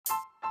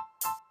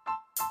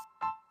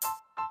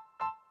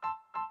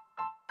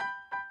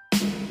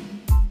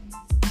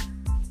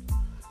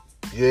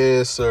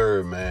Yes,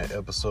 sir, man.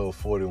 Episode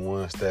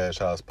 41, Stash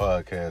House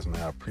Podcast,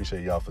 man. I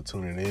appreciate y'all for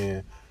tuning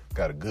in.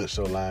 Got a good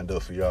show lined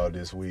up for y'all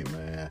this week,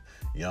 man.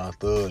 Young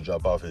Thug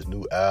drop off his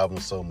new album,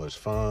 So Much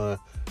Fun.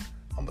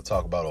 I'm going to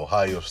talk about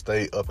Ohio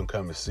State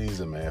up-and-coming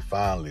season, man.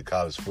 Finally,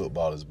 college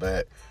football is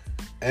back.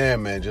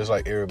 And, man, just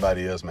like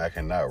everybody else, man, I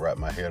cannot wrap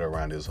my head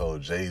around this whole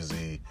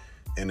Jay-Z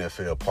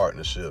NFL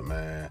partnership,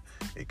 man.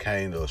 It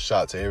came to a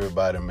shock to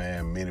everybody,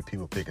 man. Many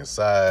people picking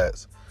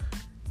sides.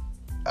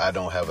 I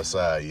don't have a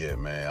side yet,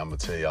 man. I'm going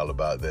to tell y'all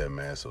about that,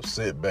 man. So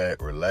sit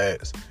back,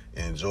 relax,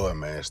 enjoy,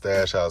 man.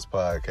 Stash House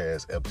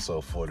Podcast,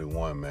 episode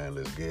 41, man.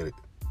 Let's get it.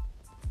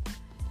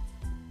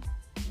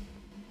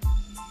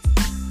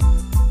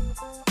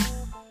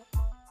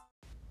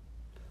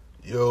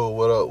 Yo,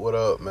 what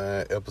up,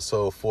 man?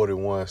 Episode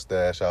 41,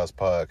 Stash House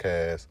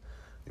Podcast.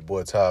 Your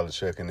boy Tyler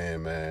checking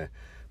in, man.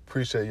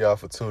 Appreciate y'all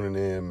for tuning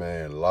in,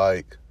 man.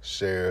 Like,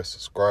 share,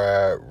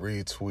 subscribe,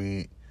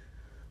 retweet.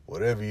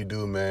 Whatever you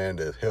do, man,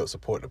 that helps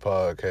support the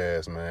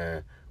podcast,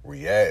 man.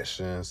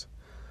 Reactions,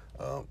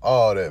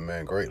 all that,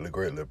 man.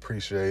 Greatly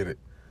appreciate it.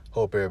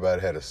 Hope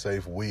everybody had a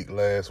safe week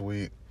last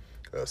week,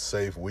 a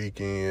safe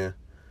weekend.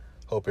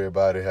 Hope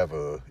everybody have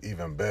a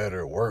even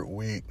better work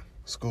week,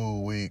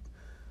 school week.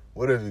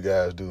 Whatever you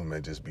guys do,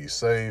 man, just be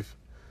safe.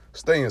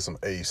 Stay in some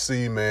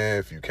AC, man,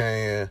 if you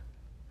can.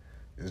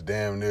 It's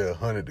damn near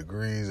 100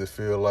 degrees, it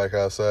feel like,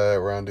 outside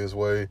around this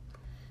way.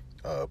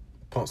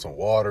 Pump some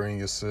water in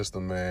your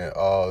system, man,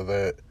 all of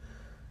that.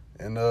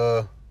 And,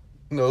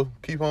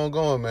 keep on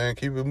going, man.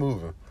 Keep it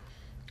moving.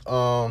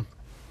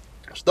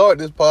 Start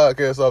this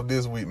podcast off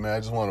this week, man. I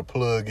just want to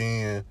plug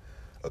in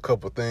a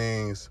couple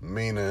things,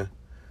 meaning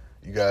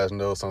you guys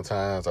know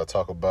sometimes I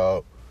talk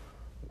about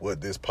what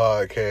this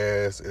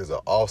podcast is an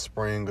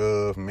offspring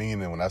of,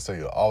 meaning when I say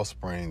an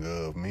offspring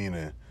of,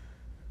 meaning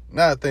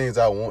not things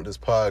I want this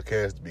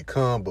podcast to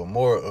become, but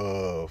more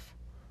of,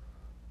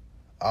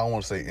 I don't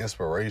want to say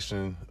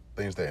inspiration,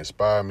 things that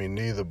inspire me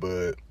neither,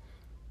 but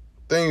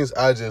things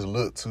I just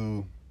look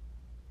to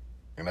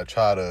and I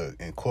try to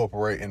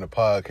incorporate in the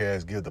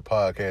podcast, give the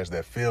podcast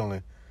that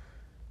feeling.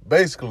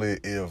 Basically,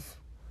 if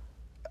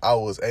I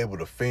was able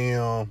to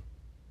film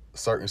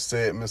certain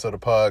segments of the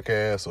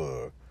podcast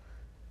or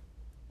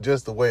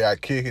just the way I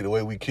kick it, the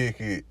way we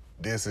kick it,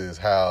 this is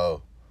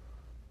how,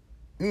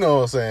 you know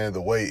what I'm saying,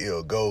 the way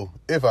it'll go.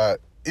 If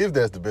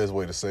that's the best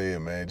way to say it,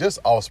 man. Just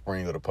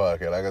offspring of the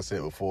podcast. Like I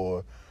said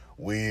before,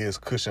 Wiz,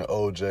 Cushion,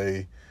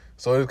 OJ.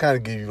 So it kind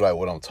of give you like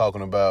what I'm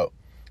talking about.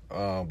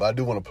 But I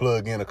do want to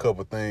plug in a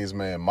couple things,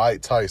 man.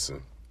 Mike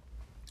Tyson.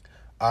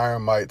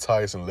 Iron Mike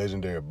Tyson,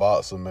 legendary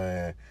boxer,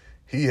 man.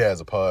 He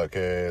has a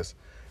podcast.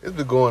 It's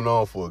been going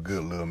on for a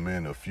good little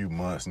minute, a few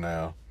months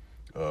now.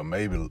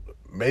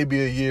 Maybe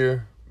a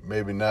year,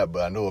 maybe not,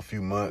 but I know a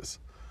few months.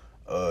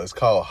 It's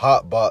called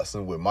Hot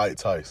Boxing with Mike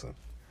Tyson.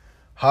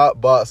 Hot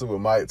Boxing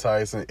with Mike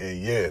Tyson,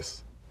 and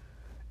yes,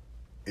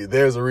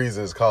 there's a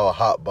reason it's called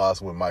Hot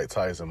Boxing with Mike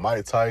Tyson.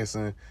 Mike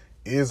Tyson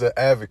is an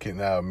advocate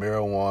now of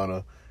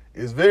marijuana.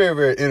 It's very,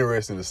 very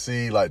interesting to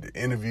see, like,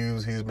 the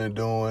interviews he's been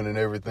doing and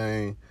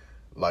everything.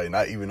 Like,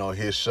 not even on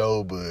his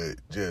show, but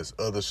just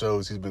other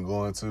shows he's been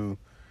going to.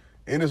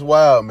 And it's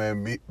wild,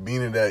 man,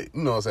 meaning that,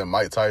 you know what I'm saying,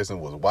 Mike Tyson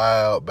was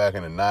wild back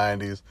in the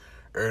 90s,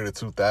 early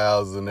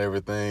 2000s and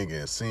everything,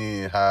 and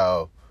seeing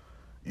how,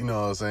 you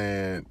know what I'm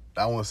saying,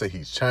 I wouldn't say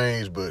he's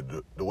changed, but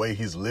the way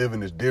he's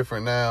living is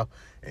different now,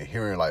 and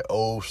hearing, like,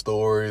 old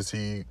stories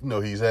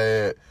he's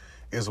had,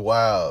 it's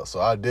wild. So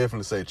I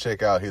definitely say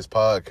check out his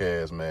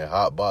podcast, man,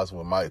 Hot Boxing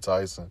with Mike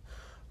Tyson.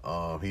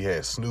 He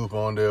had Snoop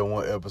on there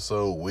one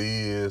episode,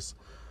 Wiz,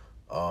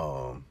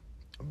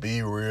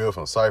 Be Real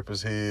from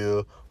Cypress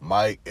Hill,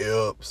 Mike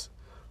Epps.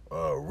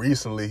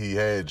 Recently he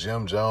had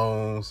Jim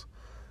Jones.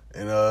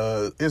 And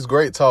it's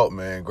great talk,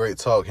 man. Great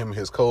talk, him and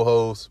his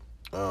co-host.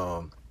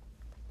 And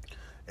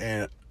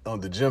on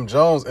the Jim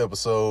Jones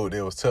episode,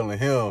 they was telling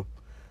him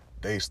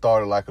they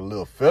started like a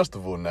little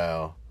festival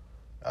now.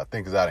 I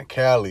think it's out in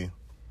Cali.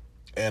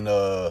 And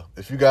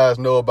if you guys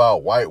know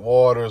about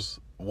Whitewater's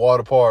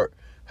water park,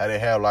 how they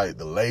have like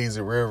the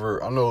lazy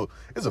river. I know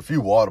there's a few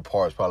water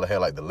parks probably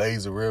have like the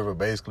lazy river.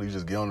 Basically, you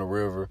just get on the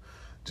river,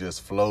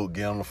 just float,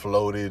 get on the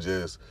floaty,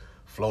 just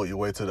float your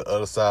way to the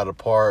other side of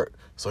the park.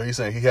 So he's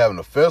saying he having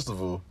a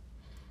festival,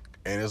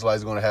 and it's like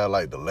he's going to have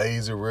like the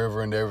lazy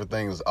river and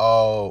everything. It's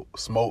all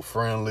smoke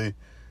friendly.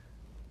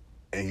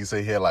 And he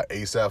said he had like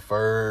A$AP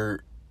Ferg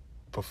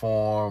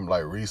perform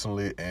like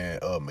recently, and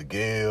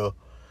Miguel.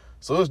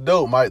 So it's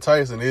dope. Mike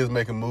Tyson is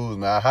making moves,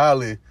 man. I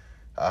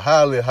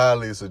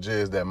highly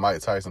suggest that Mike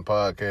Tyson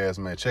podcast,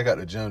 man. Check out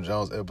the Jim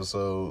Jones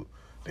episode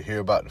to hear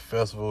about the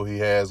festival he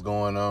has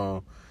going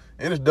on.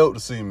 And it's dope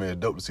to see, man.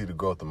 Dope to see the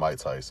growth of Mike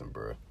Tyson,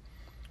 bro.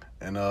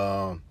 And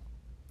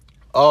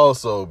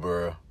also,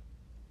 bro,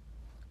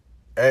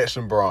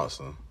 Action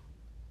Bronson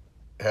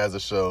has a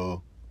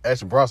show.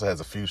 Action Bronson has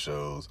a few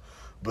shows,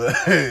 but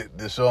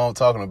the show I'm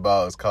talking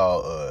about is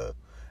called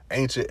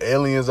Ancient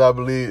Aliens, I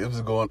believe. It's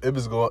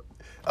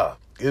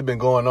been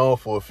going on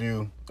for a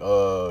few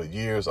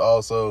years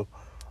also.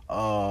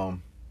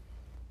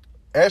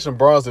 Action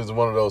Bronson is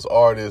one of those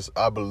artists,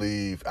 I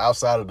believe,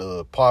 outside of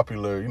the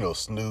popular,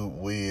 Snoop,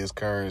 Wiz,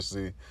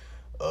 Currency,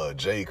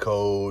 J.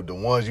 Cole, the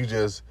ones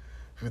if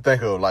you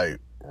think of like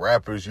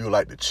rappers you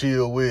like to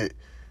chill with,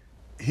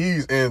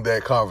 he's in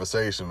that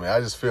conversation, man. I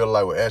just feel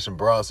like with Action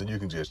Bronson, you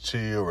can just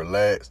chill,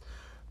 relax,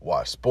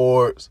 watch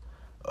sports,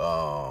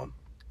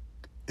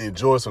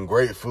 enjoy some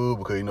great food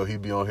because, he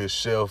be on his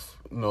shelf,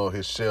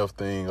 his shelf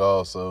thing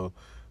also,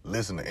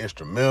 listen to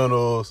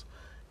instrumentals.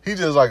 He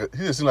just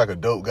seemed like a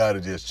dope guy to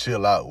just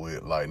chill out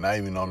with, like not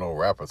even on no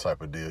rapper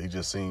type of deal. He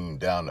just seemed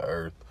down to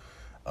earth.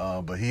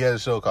 But he has a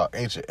show called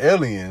Ancient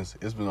Aliens.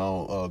 It's been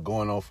on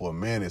going on for a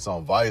minute. It's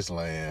on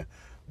Viceland,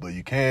 but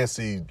you can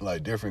see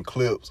like different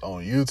clips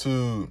on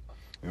YouTube.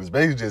 It was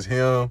basically just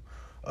him,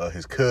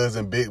 his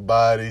cousin Big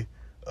Body,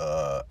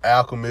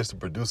 Alchemist, the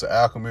producer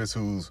Alchemist,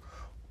 who's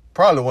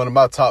probably one of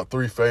my top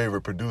 3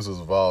 favorite producers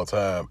of all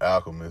time,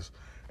 Alchemist.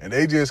 And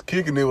they just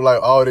kicking it with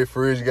like all their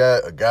friends. You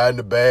got a guy in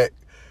the back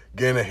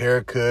getting a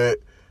haircut,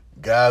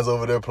 guys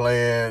over there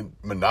playing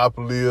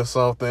Monopoly or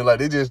something. Like,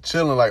 they just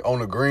chilling, like, on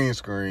the green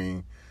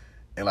screen.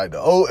 And, like, the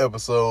old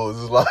episodes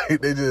is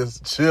like they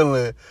just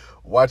chilling,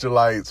 watching,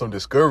 like, some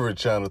Discovery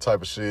Channel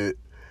type of shit.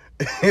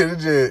 And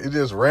it's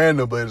just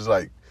random, but it's,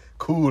 like,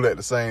 cool at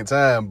the same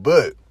time.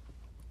 But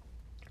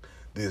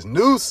this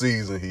new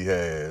season he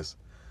has,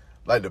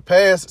 like, the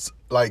past,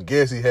 like,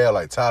 guests he had,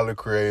 like, Tyler,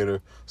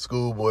 Creator,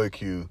 Schoolboy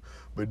Q.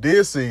 But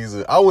this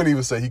season, I wouldn't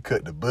even say he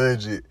cut the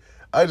budget.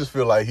 I just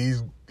feel like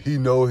he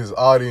knows his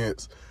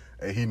audience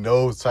and he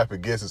knows the type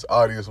of guests his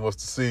audience wants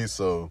to see.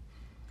 So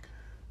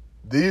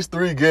these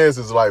 3 guests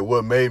is like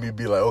what made me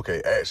be like,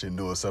 okay, Action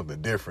doing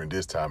something different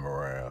this time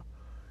around.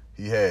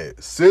 He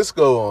had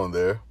Cisco on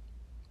there.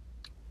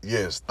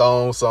 Yes,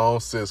 Thong Song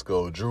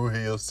Cisco, Drew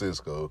Hill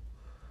Cisco.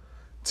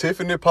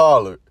 Tiffany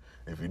Pollard.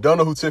 If you don't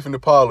know who Tiffany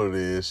Pollard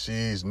is,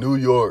 she's New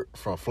York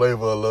from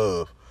Flavor of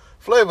Love.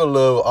 Flavor of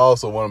Love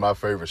also one of my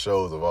favorite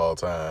shows of all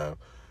time.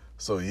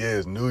 So,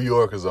 yes, New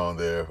York is on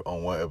there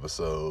on one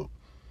episode.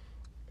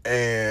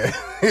 And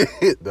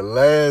the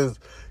last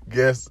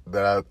guest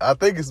that I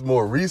think is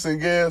more recent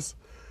guest,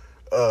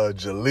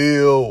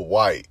 Jaleel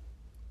White.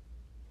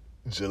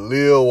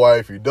 Jaleel White,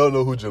 if you don't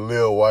know who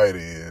Jaleel White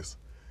is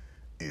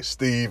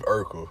Steve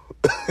Urkel.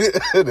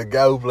 The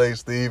guy who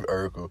plays Steve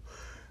Urkel.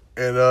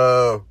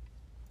 And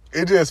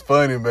it's just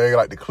funny, man.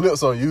 Like, the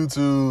clips on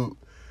YouTube,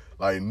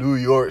 like, New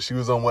York, she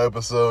was on one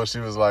episode. She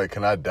was like,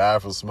 can I die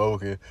from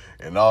smoking?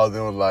 And all of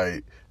them were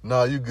like,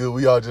 nah, you good.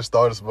 We all just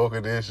started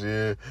smoking this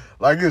year.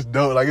 Like, it's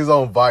dope. Like, it's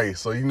on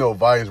Vice. So,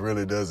 Vice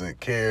really doesn't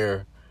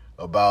care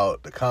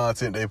about the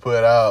content they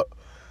put out.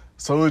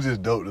 So, it's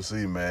just dope to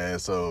see, man.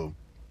 So,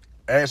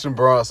 Action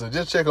Bronson,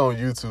 just check on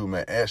YouTube,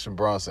 man. Action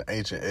Bronson,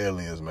 Ancient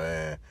Aliens,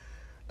 man.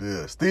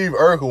 The Steve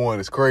Urkel one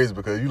is crazy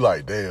because you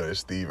like, damn, it's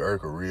Steve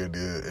Urkel real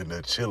good and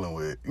they're chilling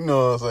with, you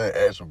know what I'm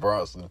saying, Action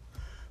Bronson.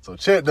 So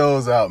check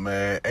those out,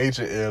 man.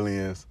 Ancient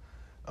Aliens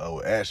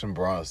with Action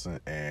Bronson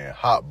and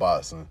Hot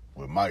Boxing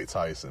with Mike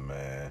Tyson,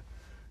 man.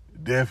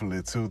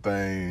 Definitely 2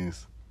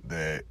 things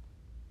that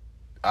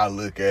I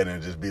look at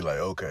and just be like,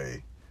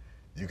 okay,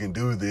 you can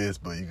do this,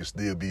 but you can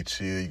still be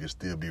chill. You can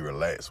still be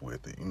relaxed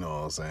with it. You know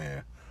what I'm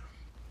saying?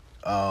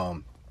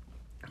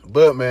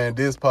 But, man,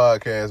 this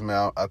podcast,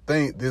 man, I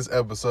think this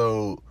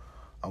episode,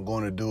 I'm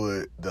going to do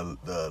it.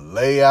 The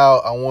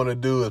layout I want to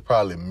do is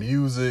probably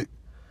music.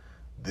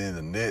 Then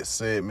the next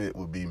segment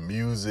would be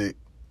music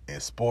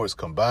and sports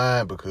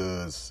combined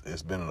because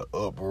it's been an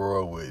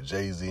uproar with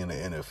Jay-Z and the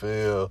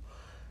NFL.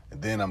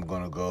 And then I'm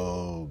going to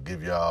go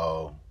give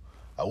y'all,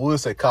 I would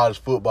say college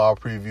football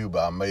preview,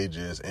 but I may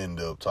just end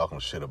up talking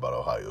shit about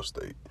Ohio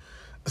State.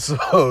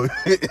 So,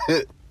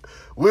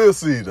 we'll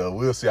see, though.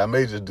 We'll see. I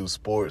may just do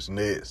sports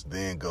next,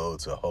 then go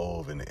to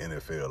Hove and the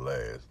NFL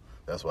last.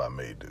 That's what I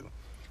may do.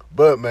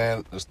 But,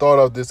 man, to start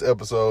off this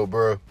episode,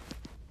 bro,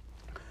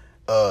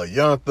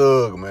 Young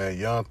Thug, man.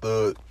 Young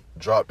Thug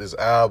dropped this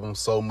album,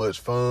 So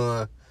Much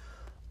Fun.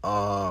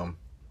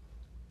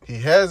 He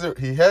hasn't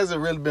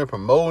really been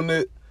promoting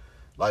it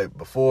like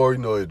before,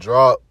 it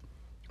dropped.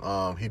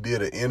 He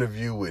did an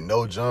interview with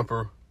No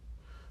Jumper.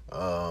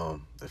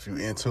 If you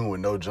in tune with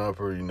No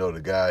Jumper,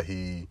 the guy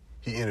he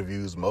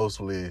interviews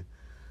mostly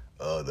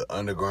the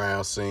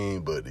underground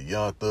scene, but the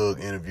Young Thug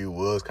interview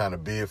was kind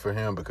of big for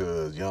him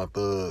because Young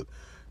Thug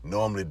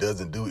normally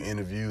doesn't do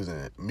interviews,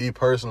 and me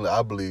personally,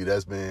 I believe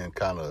that's been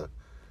kind of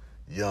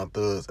Young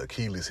Thug's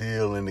Achilles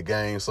heel in the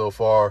game so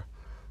far.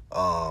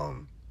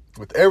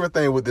 With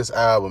everything with this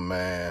album,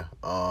 man,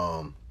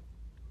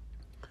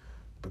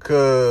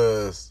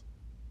 because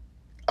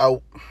I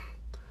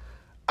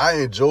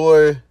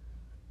enjoy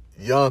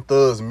Young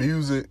Thug's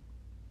music,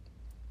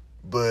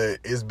 but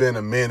it's been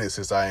a minute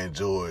since I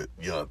enjoyed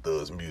Young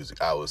Thug's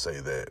music. I would say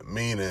that,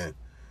 meaning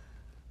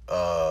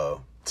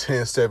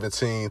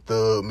 1017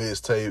 Thug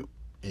mixtape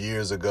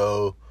years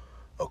ago.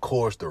 Of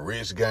course, the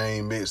Rich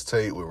Game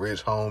mixtape with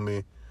Rich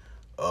Homie.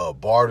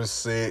 Barter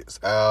 6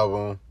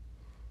 album.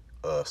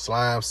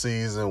 Slime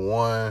Season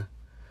 1.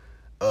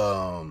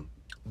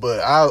 But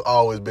I've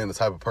always been the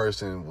type of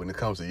person, when it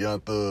comes to Young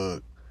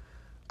Thug,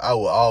 I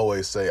will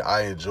always say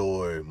I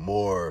enjoy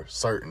more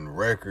certain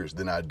records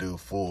than I do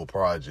full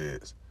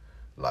projects.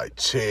 Like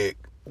Check,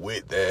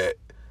 With That.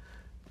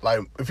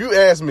 Like, if you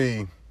ask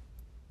me,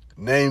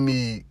 name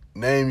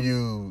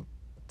you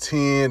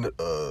 10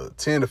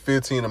 to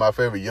 15 of my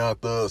favorite Young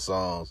Thug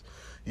songs,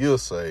 you'll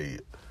say,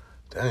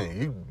 dang,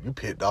 you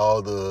picked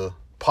all the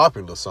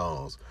popular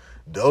songs.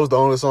 Those the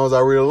only songs I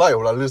really like.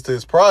 When I listen to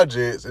his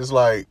projects, it's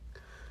like,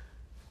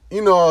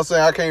 you know what I'm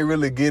saying, I can't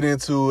really get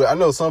into it. I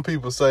know some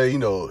people say,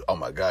 oh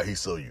my God, he's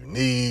so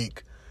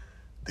unique,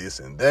 this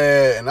and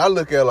that. And I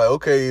look at it like,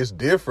 okay, it's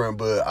different,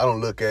 but I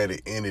don't look at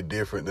it any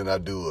different than I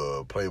do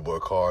a Playboy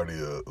Cardi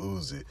or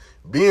Uzi.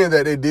 Being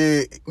that they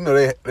did,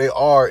 they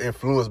are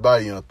influenced by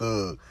Young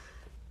Thug,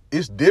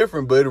 it's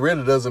different, but it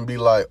really doesn't be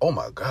like, oh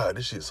my God,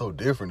 this shit's so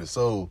different. It's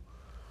so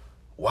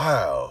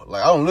wow.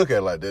 Like, I don't look at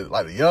it like that.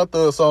 Like, the Young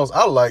Thug songs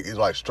I like is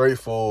like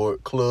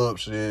straightforward club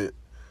shit.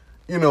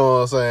 You know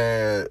what I'm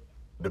saying?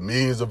 The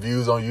millions of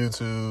views on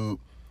YouTube,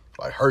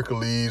 like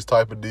Hercules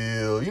type of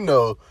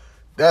deal.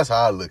 That's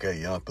how I look at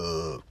Young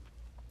Thug.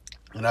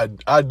 And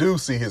I do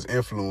see his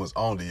influence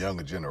on the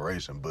younger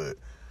generation, but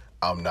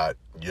I'm not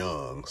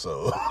young.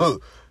 So,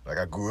 like,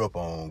 I grew up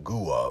on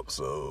Guwap,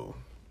 so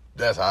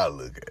that's how I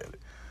look at it.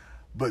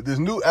 But this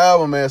new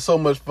album, man, so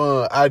much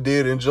fun. I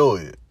did enjoy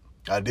it.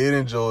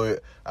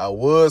 I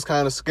was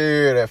kind of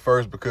scared at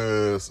first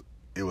because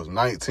it was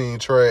 19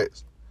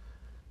 tracks.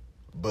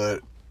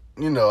 But,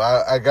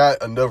 I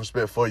got enough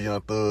respect for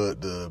Young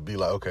Thug to be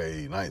like,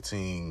 okay,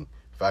 19,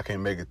 if I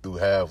can't make it through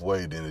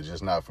halfway, then it's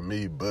just not for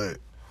me. But,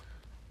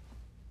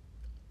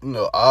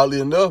 oddly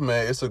enough,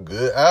 man, it's a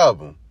good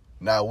album.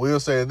 Now, I will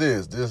say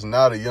this is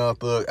not a Young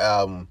Thug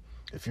album.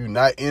 If you're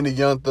not into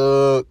Young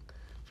Thug,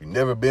 if you've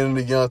never been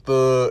into Young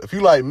Thug, if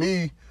you like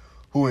me,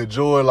 who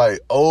enjoy, like,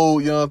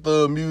 old Young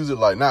Thug music,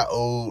 like, not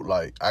old,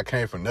 like, I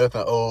came from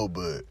nothing old,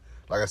 but,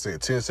 like I said,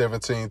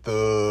 1017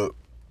 Thug,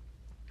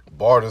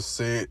 Barter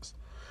 6,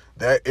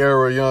 that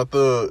era Young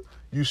Thug,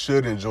 you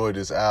should enjoy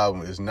this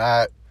album. It's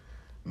not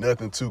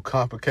nothing too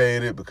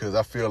complicated, because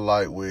I feel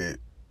like with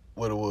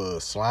what it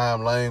was,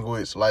 Slime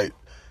Language, like,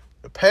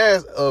 the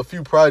past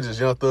few projects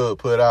Young Thug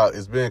put out,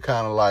 it's been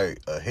kind of like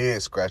a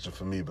head scratcher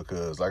for me,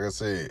 because, like I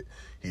said,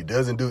 he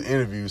doesn't do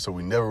interviews, so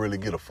we never really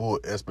get a full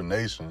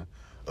explanation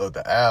of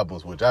the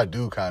albums, which I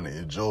do kind of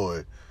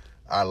enjoy.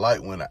 I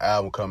like when the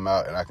album come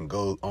out and I can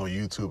go on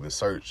YouTube and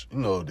search, the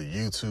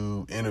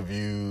YouTube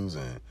interviews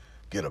and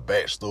get a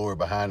backstory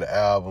behind the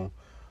album.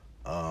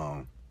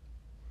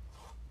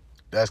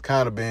 That's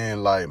kind of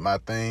been like my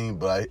thing,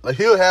 but like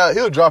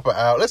he'll drop an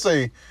album. Let's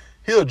say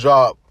he'll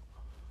drop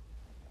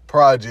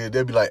project,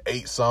 there'll be like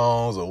 8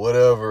 songs or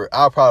whatever.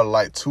 I'll probably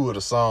like 2 of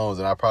the songs,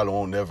 and I probably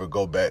won't never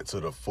go back to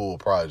the full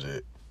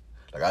project.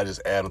 Like, I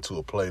just add them to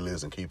a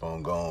playlist and keep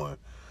on going.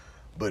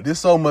 But this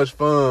so much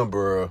fun,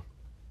 bro.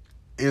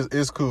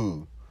 It's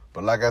cool.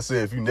 But like I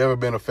said, if you've never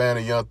been a fan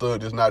of Young Thug,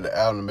 this is not the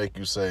album to make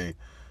you say,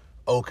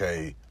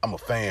 okay, I'm a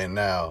fan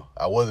now.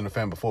 I wasn't a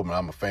fan before, but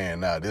I'm a fan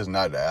now. This is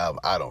not the album,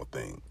 I don't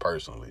think,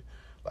 personally.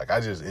 Like,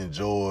 I just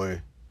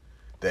enjoy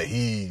that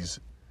he's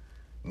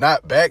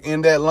not back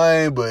in that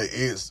lane, but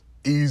it's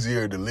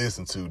easier to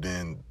listen to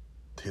than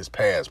his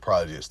past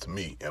projects, to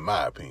me, in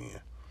my opinion.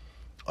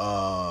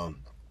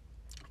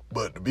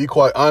 But to be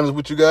quite honest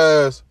with you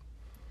guys,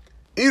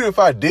 even if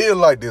I did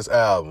like this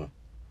album,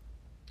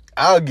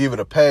 I'll give it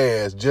a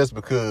pass just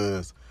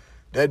because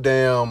that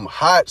damn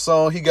Hot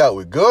song he got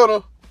with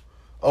Gunna,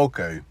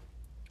 okay.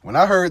 When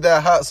I heard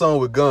that Hot song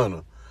with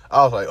Gunna,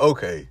 I was like,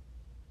 okay,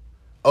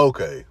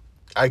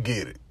 I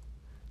get it.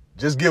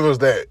 Just give us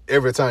that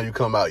every time you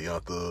come out,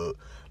 Young Thug.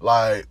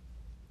 Like,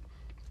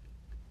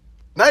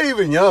 not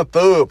even Young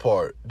Thug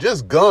part,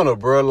 just Gunna,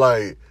 bro.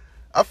 Like,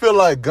 I feel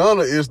like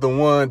Gunna is the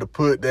one to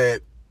put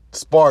that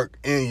spark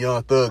in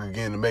Young Thug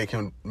again, to make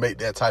him make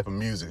that type of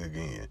music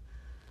again.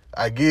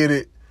 I get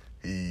it.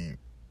 He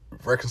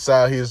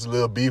reconciled his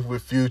little beef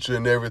with Future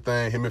and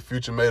everything. Him and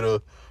Future made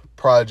a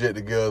project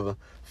together.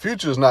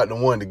 Future's not the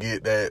one to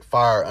get that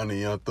fire under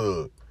Young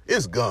Thug.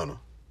 It's Gunna.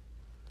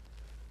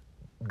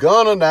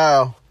 Gunna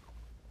now,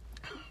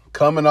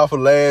 coming off of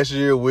last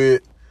year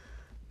with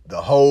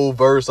the whole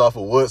verse off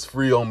of What's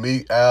Free on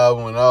Me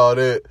album and all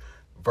that,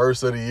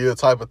 verse of the year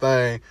type of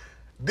thing.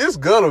 This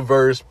Gunna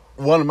verse,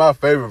 one of my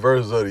favorite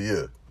verses of the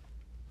year.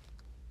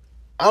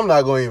 I'm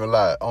not going to even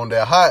lie. On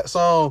that Hot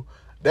song,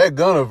 that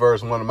Gunna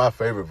verse, one of my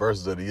favorite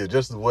verses of the year.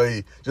 Just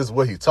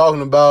what he's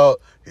talking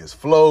about, his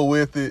flow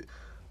with it.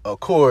 Of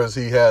course,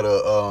 he had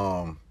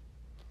a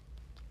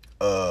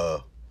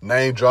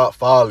name drop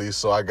Folly,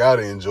 so I got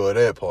to enjoy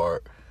that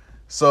part.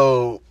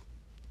 So,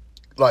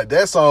 like,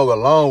 that song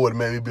alone would have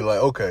made me be like,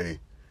 okay,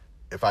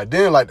 if I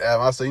didn't like the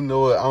album, I say, you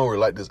know what, I don't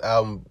really like this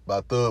album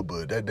by Thug,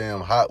 but that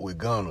damn Hot with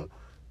Gunna,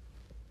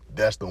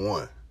 that's the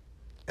one.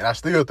 And I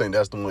still think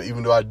that's the one,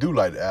 even though I do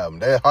like the album.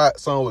 That Hot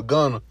song with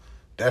Gunna,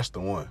 that's the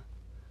one.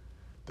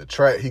 The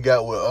track he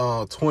got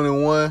with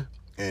 21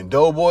 and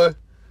Doughboy,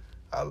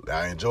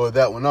 I enjoyed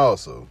that one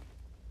also.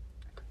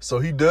 So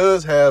he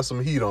does have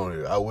some heat on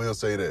it, I will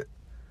say that.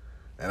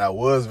 And I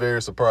was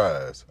very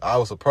surprised. I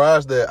was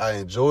surprised that I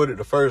enjoyed it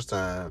the first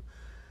time,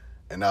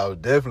 and I was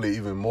definitely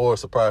even more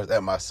surprised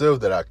at myself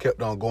that I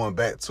kept on going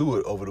back to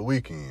it over the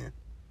weekend.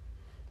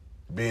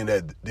 Being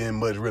that didn't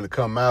much really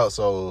come out,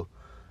 so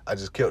I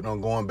just kept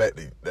on going back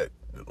to that,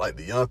 like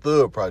the Young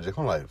Thug project.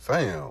 I'm like,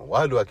 fam,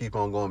 why do I keep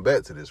on going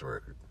back to this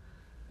record?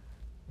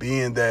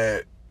 Being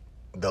that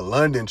the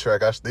London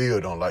track, I still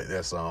don't like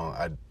that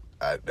song.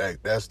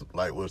 That's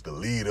like was the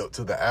lead up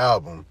to the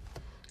album.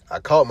 I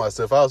caught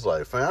myself. I was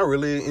like, fam, I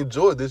really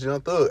enjoyed this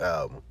Young Thug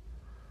album.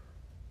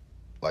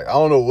 Like, I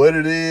don't know what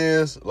it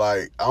is.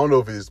 Like, I don't know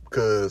if it's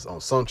because on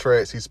some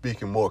tracks he's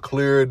speaking more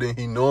clear than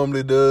he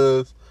normally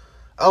does.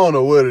 I don't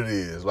know what it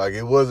is. Like,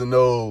 it wasn't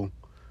no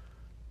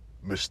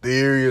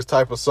mysterious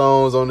type of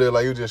songs on there.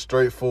 Like, it was just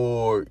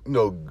straightforward,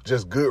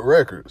 just good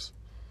records.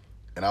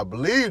 And I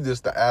believe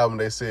this the album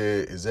they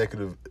said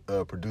executive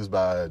produced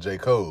by J.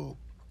 Cole.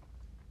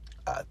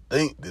 I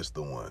think this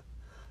the one.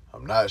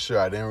 I'm not sure.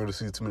 I didn't really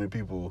see too many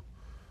people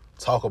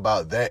talk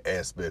about that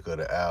aspect of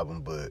the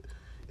album, but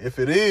if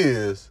it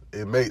is,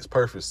 it makes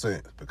perfect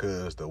sense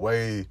because the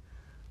way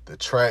the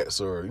tracks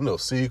are,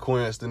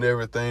 sequenced and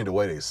everything, the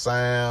way they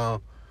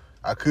sound,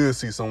 I could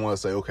see someone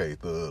say, okay,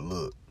 Thug,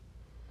 look,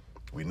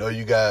 we know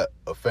you got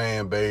a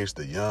fan base,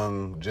 the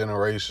young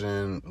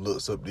generation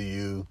looks up to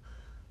you,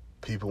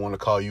 people want to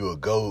call you a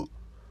GOAT,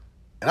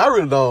 and I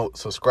really don't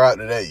subscribe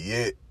to that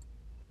yet,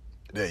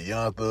 that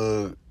Young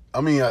Thug. I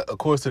mean, of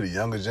course, to the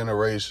younger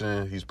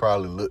generation, he's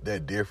probably looked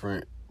at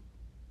different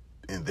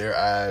in their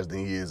eyes than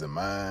he is in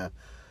mine.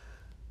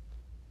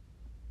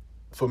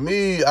 For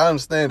me, I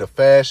understand the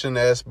fashion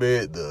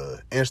aspect,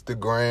 the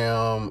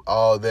Instagram,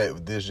 all that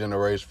with this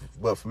generation.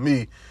 But for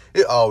me,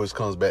 it always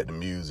comes back to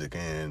music.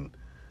 And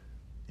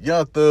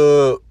Young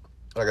Thug,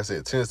 like I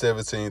said,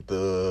 1017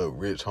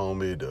 Thug, Rich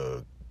Homie,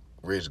 the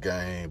Rich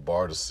Gang,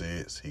 Bar to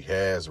Six. He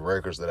has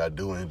records that I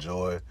do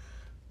enjoy.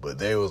 But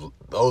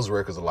those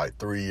records are like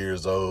 3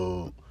 years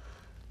old.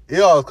 It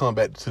always comes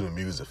back to the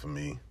music for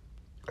me.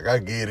 Like, I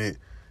get it.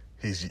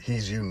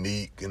 He's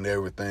unique and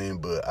everything,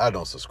 but I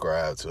don't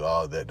subscribe to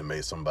all that to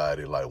make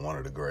somebody like one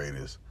of the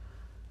greatest.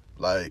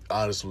 Like,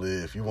 honestly,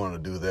 if you want to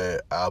do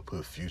that, I'll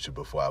put Future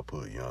before I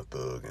put Young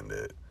Thug in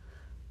that.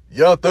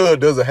 Young Thug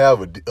doesn't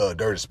have a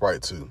Dirty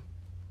Sprite 2.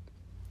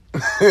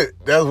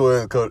 That's what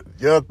it's called.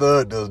 Young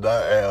Thug does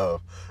not have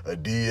a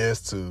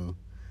DS2.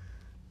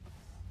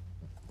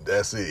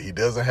 That's it. He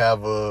doesn't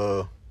have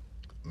a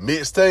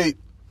mixtape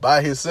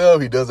by himself.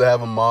 He doesn't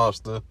have a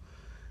Monster.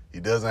 He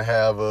doesn't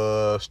have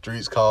a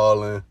Streets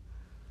Calling.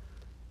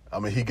 I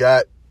mean, he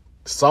got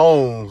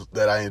songs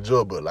that I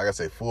enjoy, but like I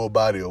say, full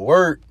body of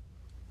work,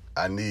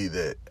 I need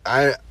that.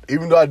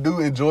 Even though I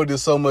do enjoy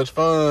this so much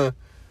fun,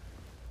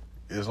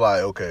 it's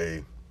like,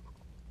 okay,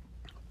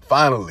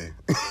 finally.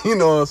 You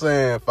know what I'm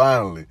saying?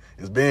 Finally.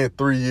 It's been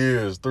 3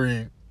 years,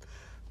 three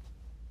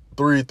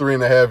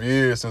and a half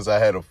years since I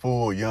had a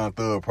full Young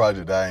Thug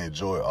project that I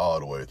enjoyed all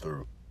the way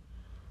through.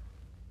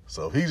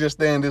 So if he just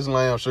stay in this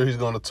lane, I'm sure he's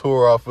going to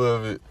tour off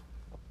of it.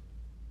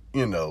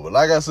 But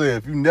like I said,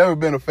 if you've never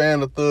been a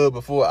fan of Thug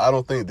before, I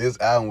don't think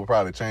this album will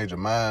probably change your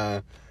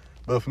mind.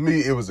 But for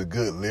me, it was a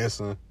good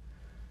listen.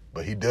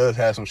 But he does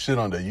have some shit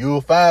on there.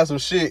 You'll find some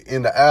shit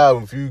in the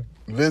album if you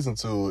listen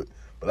to it.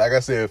 But like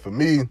I said, for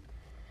me,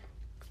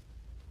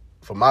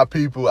 for my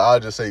people, I'll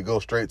just say go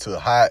straight to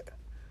Hot.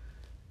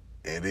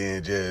 And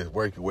then just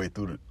work your way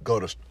through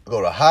go to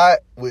Hot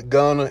with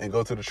Gunna and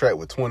go to the track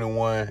with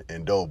 21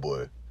 and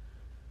Doughboy.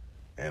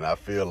 And I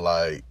feel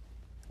like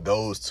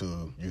those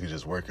two, you can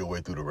just work your way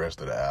through the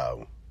rest of the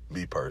album,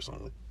 me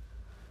personally.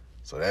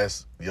 So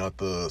that's Young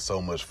Thug,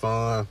 So Much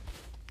Fun.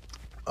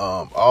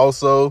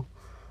 Also,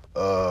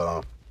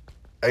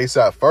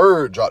 A$AP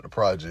Ferg dropped the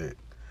project.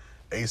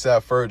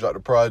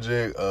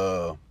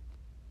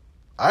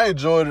 I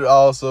enjoyed it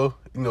also.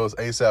 It's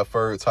A$AP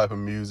Ferg type of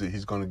music.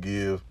 He's going to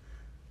give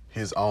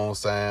his own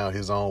sound,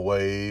 his own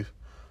wave.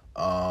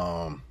 He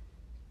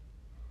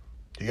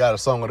got a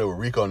song with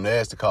Rico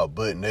Nasty called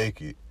Butt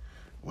Naked,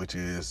 which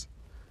is,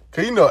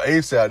 cause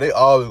A$AP, they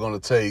always gonna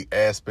take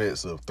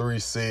aspects of 3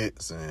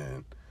 Six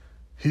and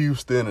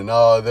Houston and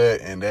all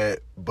that, and that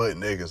Butt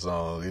Naked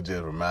song, it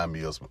just remind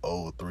me of some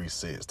old 3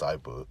 Six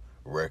type of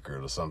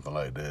record or something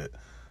like that.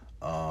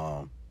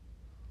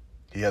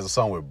 He has a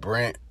song with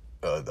Brent,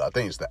 I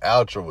think it's the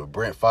outro with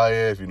Brent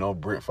Faiyaz. If you know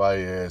Brent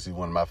Faiyaz, he's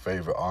one of my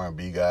favorite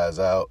R&B guys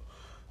out.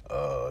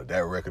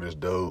 That record is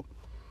dope.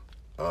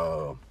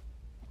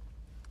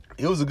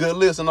 It was a good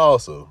listen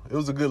also. It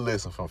was a good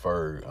listen from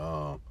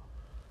Ferg.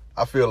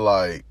 I feel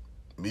like,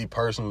 me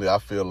personally,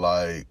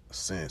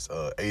 since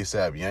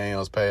A$AP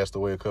Yams passed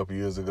away a couple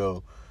years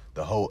ago,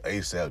 the whole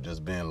A$AP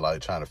just been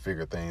like trying to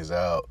figure things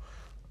out.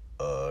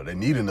 They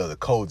need another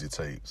Cozy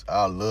Tapes.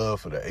 I'd love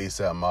for the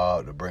A$AP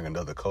mob to bring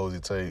another Cozy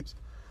Tapes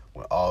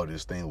when all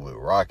this thing with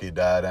Rocky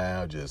died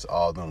down, just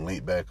all of them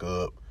linked back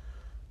up.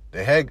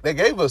 They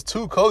gave us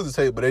 2 Cozy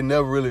Tapes, but they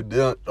never really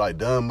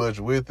done much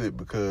with it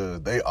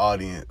because they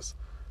audience,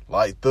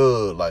 like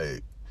Thug,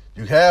 like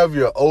you have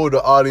your older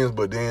audience,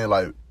 but then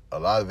like a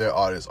lot of their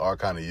audience are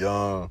kind of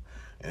young,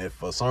 And if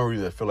for some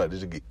reason I feel like they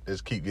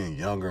just keep getting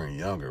younger and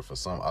younger for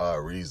some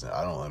odd reason.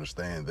 I don't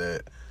understand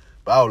that.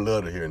 But I would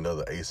love to hear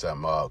another ASAP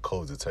Mob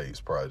Cozy Tapes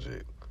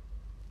project.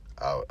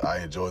 I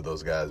enjoy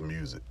those guys'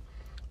 music.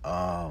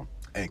 And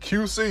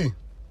QC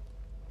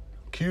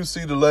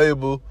the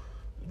label,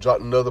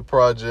 dropped another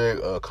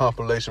project, a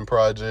compilation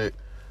project.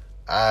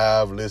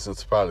 I've listened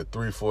to probably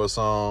 3-4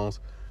 songs.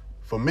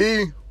 For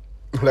me,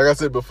 like I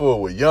said before,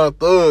 with Young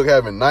Thug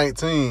having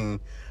 19,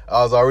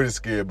 I was already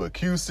scared. But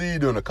QC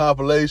doing a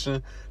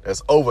compilation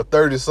that's over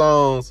 30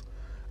 songs,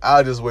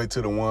 I'll just wait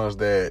till the ones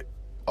that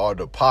are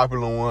the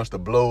popular ones to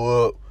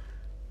blow up.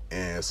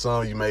 And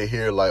some you may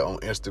hear like on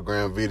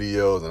Instagram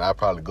videos, and I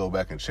probably go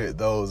back and check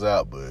those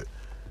out. But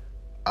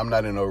I'm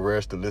not in no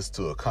rush to listen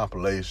to a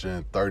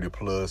compilation 30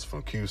 plus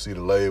from QC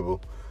the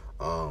label.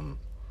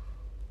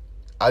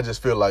 I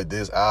just feel like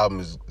this album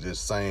is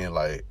just saying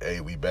like,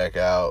 hey, we back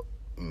out,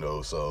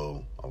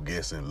 so I'm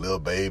guessing Lil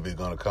Baby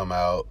gonna come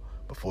out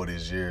before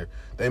this year.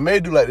 They may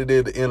do like they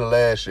did at the end of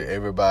last year.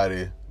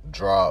 Everybody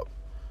drop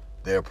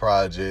their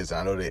projects.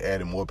 I know they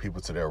added more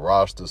people to their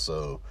roster,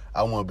 so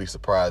I wouldn't be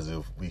surprised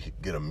if we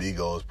get a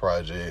Migos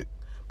project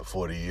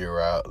before the year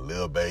out.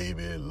 Lil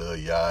Baby, Lil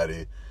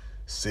Yachty,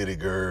 City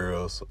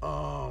Girls.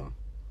 I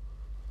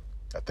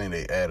think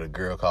they added a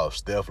girl called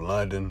Steph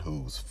London,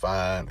 who's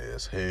fine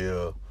as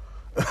hell.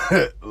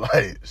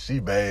 Like, she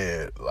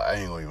bad. Like, I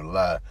ain't gonna even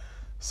lie.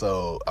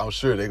 So I'm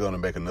sure they're gonna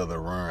make another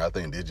run. I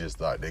think they just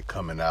thought they're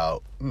coming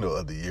out,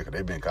 of the year, because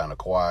they've been kind of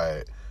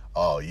quiet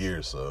all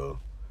year. So,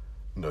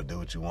 do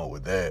what you want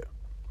with that.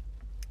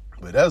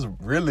 But that's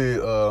really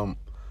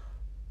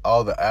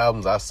all the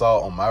albums I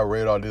saw on my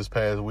radar this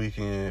past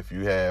weekend. If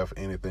you have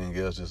anything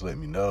else, just let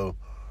me know.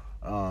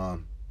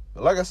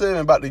 Like I said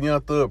about the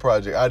Young Thug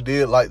project, I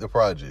did like the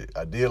project.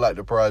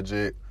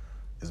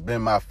 It's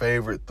been my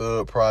favorite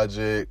Thug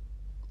project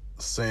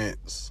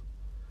since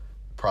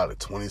probably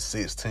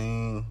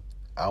 2016,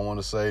 I want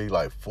to say,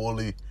 like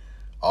fully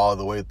all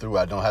the way through.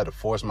 I don't have to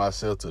force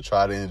myself to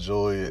try to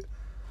enjoy it.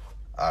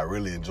 I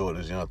really enjoyed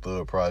this Young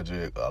Thug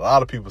project. A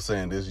lot of people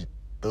saying this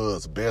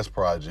Thug's best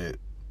project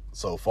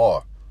so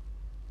far.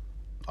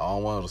 I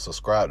don't want to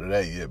subscribe to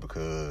that yet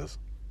because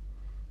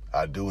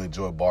I do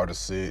enjoy Barter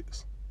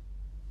 6.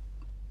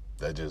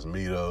 That's just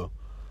me, though.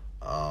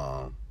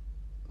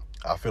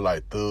 I feel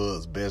like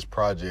Thug's best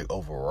project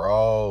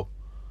overall,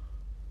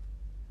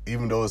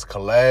 even though it's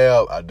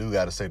collab, I do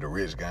got to say the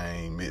Rich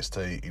Gang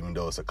mixtape, even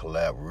though it's a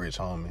collab with Rich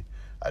Homie,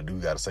 I do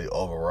got to say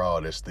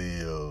overall that's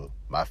still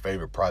my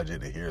favorite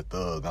project to hear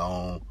Thug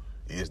on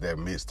is that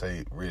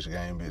mixtape, Rich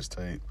Gang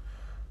mixtape.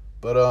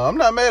 But I'm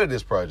not mad at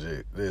this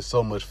project. It's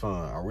so much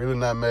fun. I'm really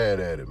not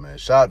mad at it, man.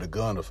 Shout out to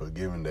Gunna for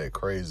giving that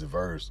crazy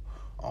verse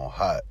on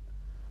Hot.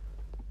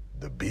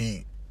 The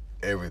beat,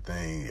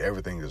 everything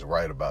is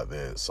right about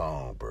that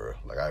song, bro.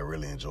 Like, I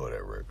really enjoy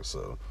that record.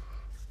 So,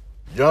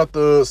 Young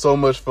Thug, so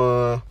much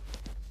fun.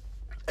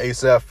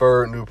 ASAP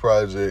Ferg, new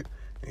project,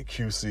 and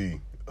QC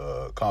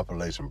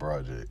compilation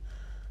project.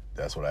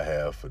 That's what I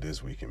have for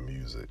this week in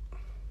music.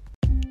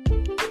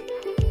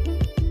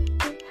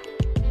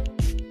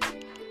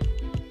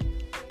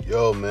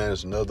 Yo, man,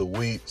 it's another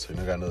week, so I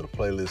got another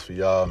playlist for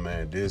y'all,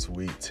 man. This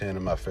week, 10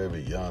 of my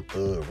favorite Young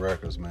Thug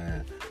records,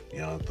 man.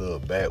 Young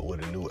Thug back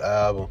with a new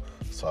album,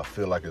 so I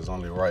feel like it's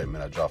only right,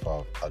 man. I drop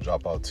off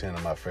 10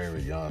 of my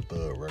favorite Young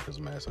Thug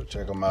records, man. So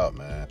check them out,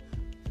 man.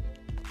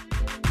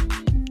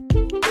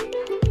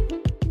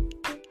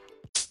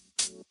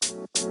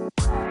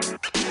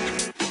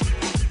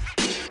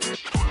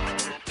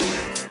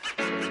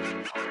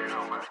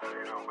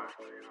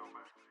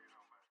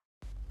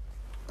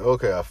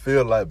 Okay, I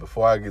feel like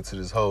before I get to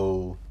this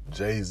whole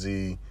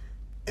Jay-Z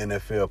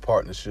NFL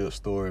partnership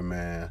story,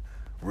 man,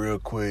 real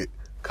quick,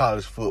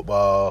 college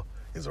football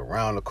is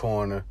around the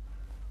corner.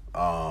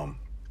 Wow,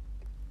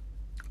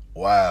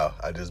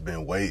 I just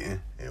been waiting,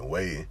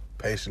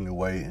 patiently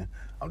waiting.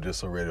 I'm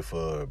just so ready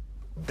for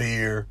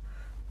beer,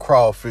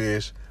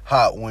 crawfish,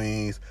 hot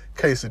wings,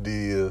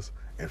 quesadillas,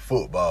 and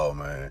football,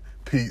 man.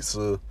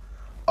 Pizza,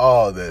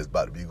 all that's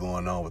about to be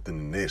going on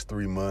within the next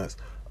 3 months.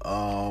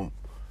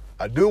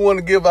 I do want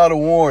to give out a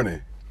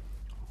warning.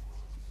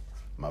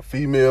 My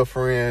female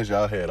friends,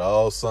 y'all had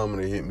all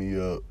summer to hit me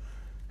up.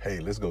 Hey,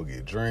 let's go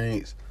get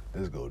drinks.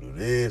 Let's go do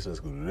this.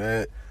 Let's go do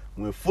that.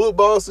 When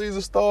football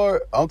season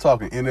start, I'm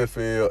talking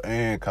NFL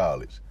and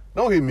college.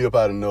 Don't hit me up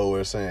out of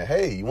nowhere saying,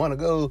 hey, you want to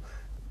go?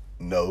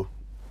 No.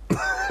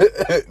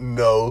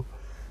 No.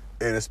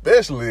 And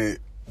especially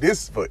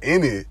this for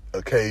any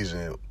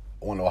occasion.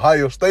 When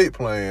Ohio State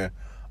playing,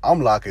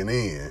 I'm locking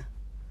in.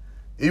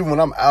 Even when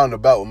I'm out and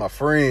about with my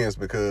friends,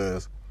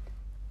 because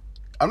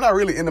I'm not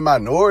really in the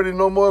minority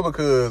no more,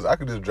 because I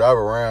could just drive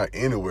around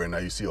anywhere. Now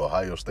you see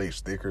Ohio State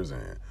stickers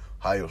and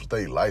Ohio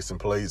State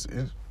license plates.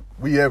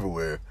 We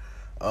everywhere.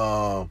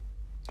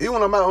 Even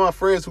when I'm out with my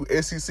friends who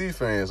SEC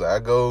fans, I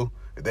go,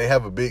 if they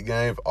have a big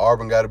game, if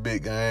Auburn got a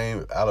big game,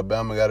 if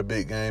Alabama got a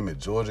big game, if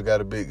Georgia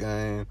got a big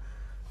game,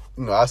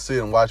 I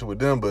sit and watch it with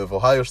them. But if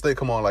Ohio State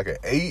come on like at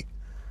 8,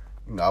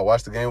 I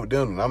watch the game with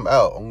them and I'm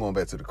out. I'm going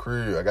back to the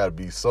crib. I got to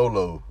be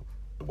solo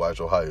to watch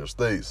Ohio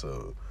State.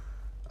 So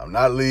I'm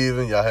not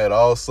leaving. Y'all had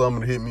all summer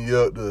to hit me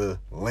up to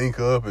link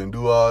up and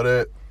do all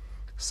that.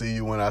 See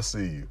you when I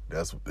see you.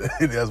 That's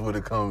what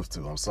it comes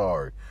to. I'm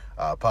sorry.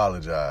 I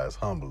apologize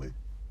humbly.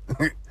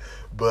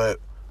 But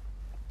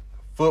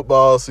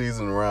football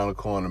season around the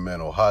corner, man.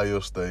 Ohio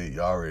State,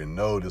 y'all already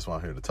know this one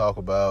I'm here to talk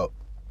about.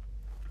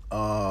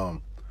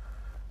 I'm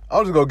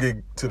just gonna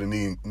get to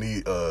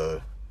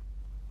the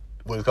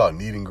what it's called,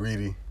 neat and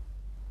greedy,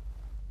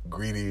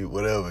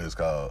 whatever it's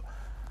called.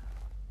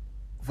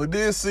 For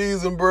this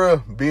season,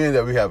 bruh, being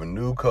that we have a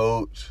new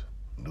coach,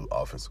 new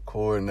offensive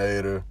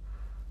coordinator,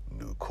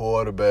 new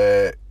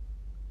quarterback,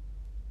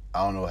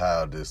 I don't know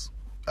how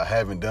I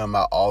haven't done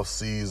my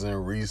off-season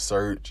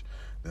research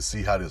to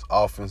see how this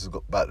offense is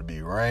about to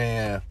be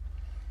ran.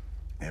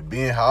 And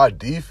being how our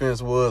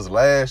defense was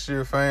last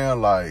year,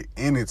 fam, like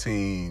any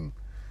team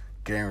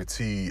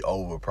guaranteed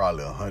over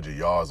probably 100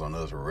 yards on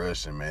us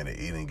rushing, man, at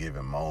any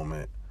given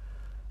moment.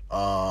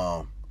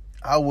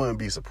 I wouldn't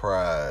be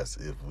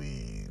surprised if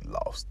we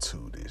lost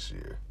 2 this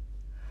year.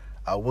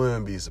 I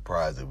wouldn't be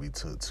surprised if we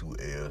took 2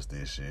 L's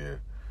this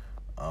year.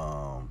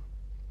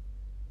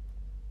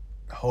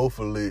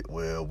 Hopefully,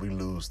 we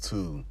lose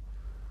 2.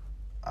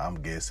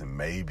 I'm guessing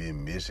maybe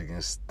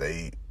Michigan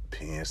State,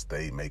 Penn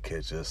State may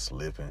catch us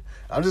slipping.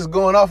 I'm just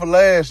going off of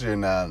last year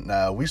now.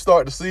 Now, we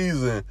start the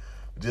season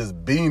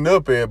just beating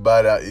up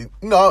everybody.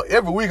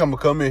 Every week I'm going to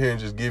come in here and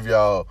just give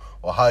y'all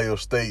Ohio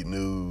State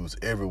news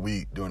every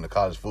week during the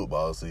college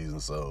football season.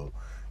 So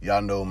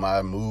y'all know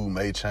my mood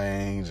may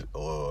change,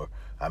 or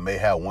I may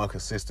have one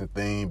consistent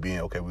thing being,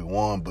 okay, we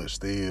won, but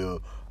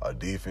still our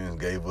defense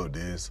gave up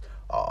this.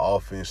 Our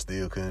offense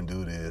still couldn't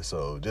do this.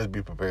 So just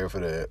be prepared for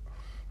that.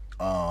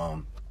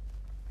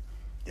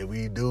 If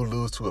we do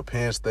lose to a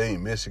Penn State,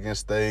 Michigan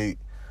State,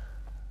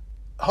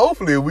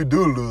 hopefully if we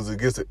do lose,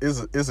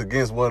 it's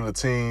against one of the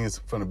teams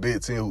from the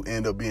Big Ten who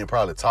end up being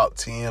probably top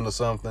 10 or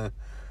something.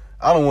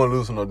 I don't want to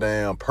lose to no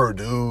damn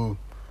Purdue.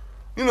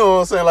 You know what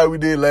I'm saying? Like we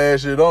did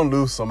last year. Don't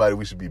lose to somebody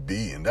we should be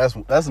beating. That's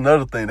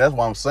another thing. That's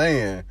why I'm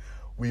saying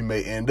we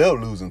may end up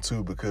losing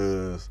to,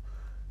 because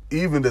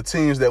even the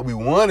teams that we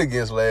won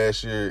against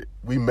last year,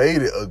 we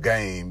made it a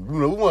game.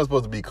 We weren't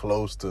supposed to be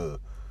close to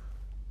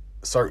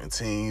certain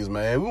teams,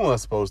 man. We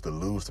weren't supposed to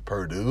lose to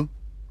Purdue.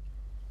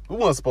 We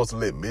weren't supposed to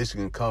let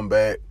Michigan come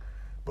back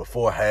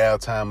before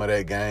halftime of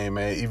that game,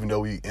 man, even though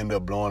we ended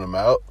up blowing them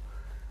out.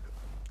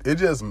 It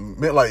just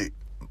meant like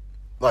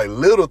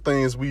little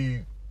things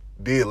we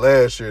did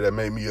last year that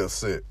made me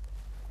upset.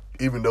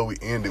 Even though we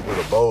ended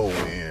with a bowl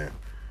win,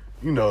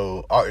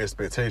 our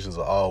expectations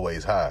are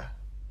always high.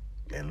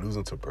 And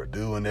losing to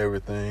Purdue and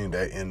everything,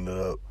 that ended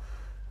up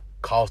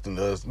costing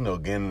us,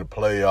 getting the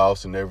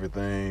playoffs and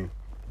everything.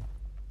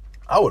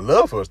 I would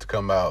love for us to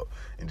come out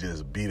and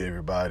just beat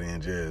everybody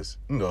and just,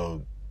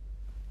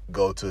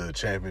 go to the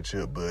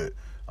championship, but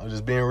I'm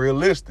just being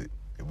realistic.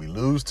 If we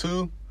lose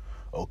 2,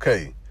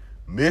 okay.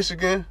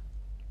 Michigan,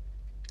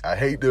 I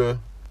hate to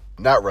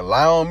not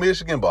rely on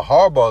Michigan, but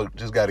Harbaugh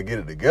just got to get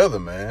it together,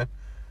 man.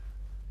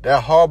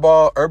 That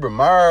Harbaugh-Urban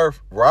Meyer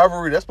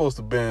rivalry, that's supposed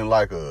to have been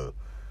like a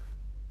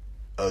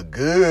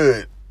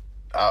good,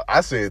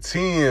 I said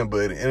 10,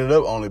 but it ended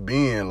up only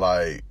being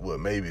like, 4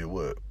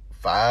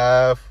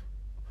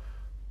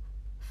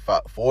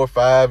 or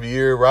 5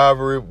 year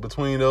rivalry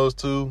between those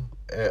two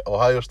at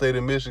Ohio State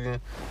and Michigan.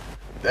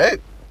 That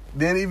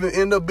didn't even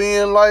end up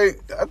being like,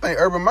 I think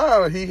Urban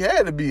Meyer, he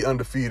had to be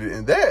undefeated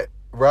in that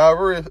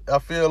rivalry, I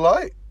feel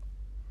like.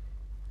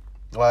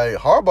 Like,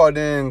 Harbaugh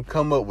didn't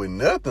come up with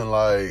nothing.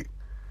 Like,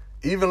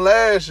 even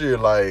last year,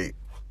 like,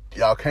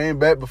 y'all came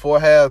back before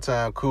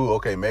halftime, cool,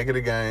 okay, make it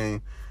a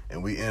game,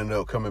 and we ended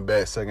up coming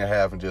back second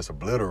half and just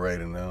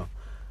obliterating them.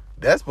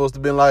 That's supposed to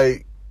have been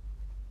like,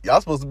 y'all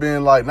supposed to be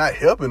like not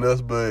helping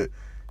us, but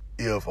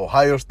if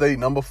Ohio State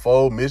number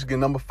 4, Michigan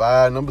number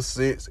 5, number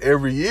 6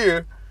 every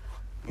year,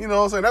 you know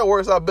what I'm saying, that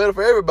works out better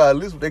for everybody.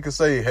 At least they could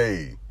say,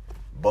 hey,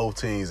 both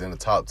teams in the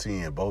top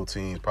 10, both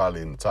teams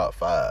probably in the top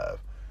 5.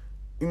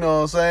 You know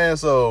what I'm saying?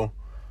 So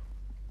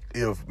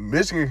if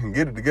Michigan can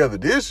get it together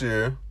this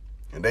year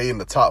and they in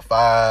the top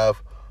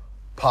 5,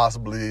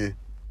 possibly,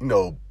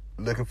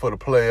 looking for the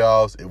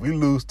playoffs, if we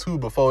lose 2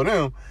 before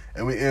them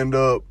and we end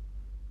up,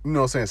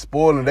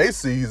 spoiling their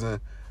season,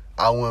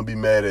 I wouldn't be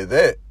mad at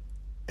that.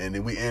 And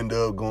then we end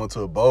up going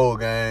to a bowl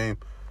game.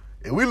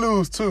 If we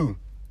lose 2,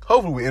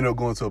 hopefully we end up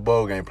going to a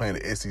bowl game playing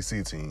the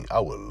SEC team. I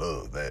would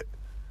love that.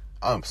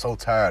 I'm so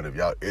tired of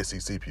y'all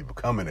SEC people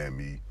coming at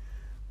me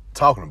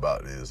talking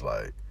about this.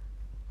 Like,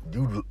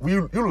 you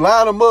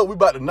line them up, we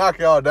about to knock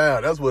y'all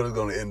down. That's what it's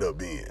going to end up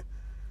being.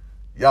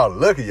 Y'all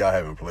lucky y'all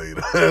haven't played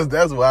us.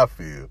 That's what I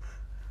feel.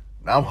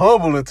 Now, I'm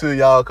humble until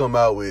y'all come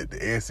out with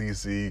the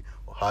SEC,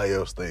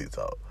 Ohio State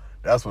talk.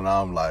 That's when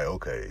I'm like,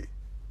 okay,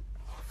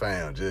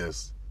 fam,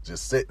 just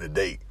set the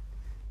date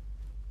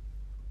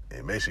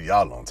and make sure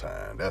y'all on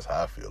time. That's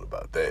how I feel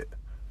about that.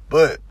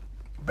 But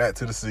back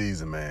to the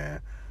season,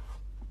 man.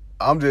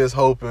 I'm just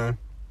hoping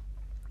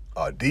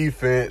our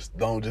defense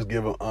don't just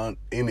give them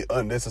any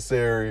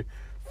unnecessary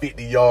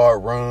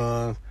 50-yard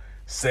runs.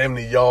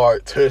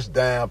 70-yard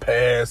touchdown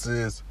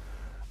passes.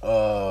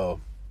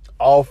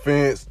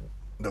 Offense,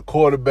 the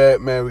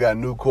quarterback, man, we got a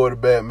new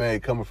quarterback, man,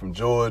 coming from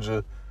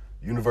Georgia,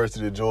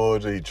 University of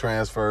Georgia. He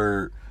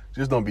transferred.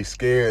 Just don't be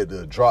scared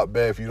to drop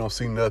back. If you don't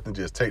see nothing,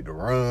 just take the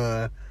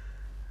run.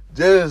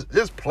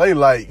 Just play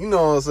like, you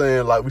know what I'm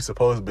saying, like we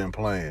supposed to been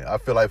playing. I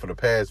feel like for the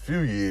past few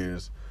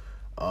years,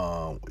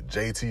 with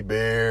JT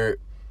Barrett,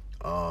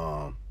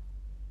 not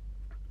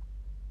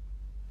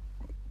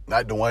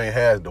Dwayne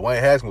Haskins. Dwayne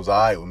Haskins was all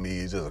right with me.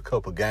 It's just a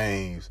couple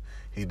games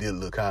he did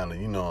look kind of,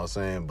 you know what I'm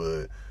saying.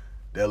 But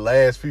that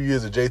last few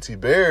years of JT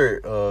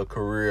Barrett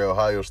career at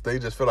Ohio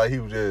State, just felt like he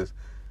was just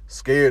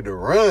scared to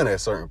run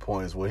at certain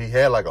points when he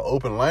had like an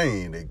open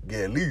lane to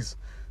get at least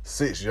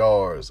 6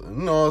 yards. You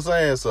know what I'm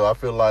saying? So I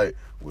feel like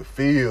with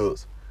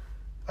Fields,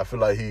 I feel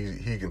like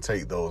he can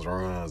take those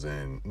runs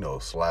and, you know,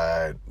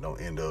 slide, don't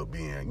end up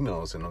being, you know what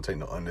I'm saying, don't take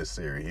no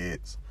unnecessary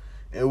hits.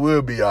 And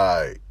we'll be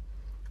all right.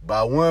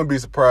 But I wouldn't be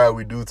surprised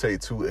we do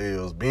take 2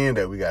 L's, being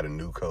that we got a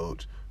new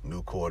coach,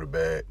 new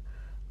quarterback.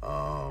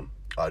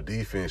 Our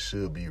defense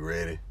should be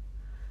ready.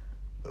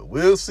 But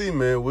we'll see,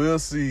 man. We'll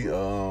see.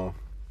 And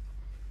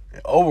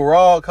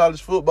overall,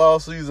 college football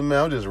season,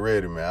 man, I'm just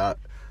ready, man.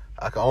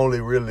 I can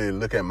only really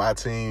look at my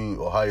team,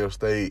 Ohio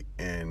State,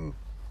 in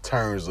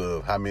terms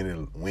of how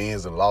many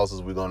wins and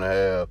losses we're going to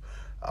have.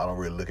 I don't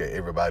really look at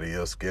everybody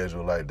else's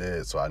schedule like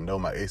that. So I know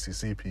my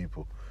ACC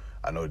people,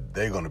 I know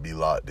they're going to be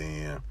locked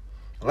in.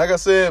 Like I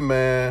said,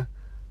 man,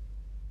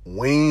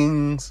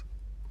 wings,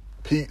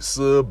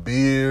 pizza,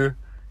 beer,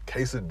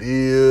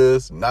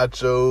 quesadillas,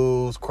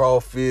 nachos,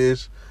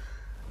 crawfish,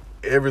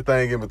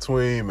 everything in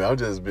between, man. I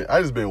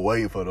just been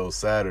waiting for those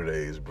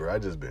Saturdays, bro. I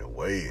just been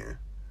waiting.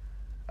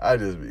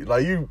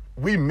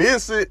 We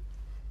miss it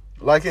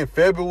like in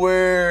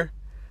February,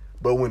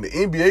 but when the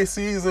NBA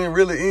season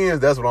really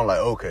ends, that's when I'm like,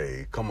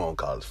 okay, come on,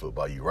 college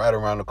football, you right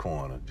around the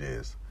corner.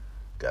 Just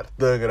got to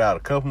thug it out a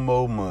couple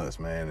more months,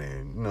 man,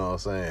 and you know what I'm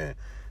saying?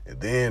 And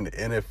then the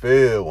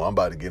NFL, well, I'm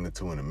about to get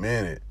into in a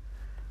minute,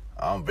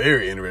 I'm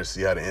very interested to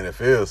see how the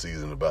NFL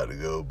season is about to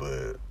go,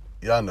 but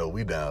y'all know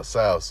we down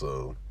south,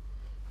 so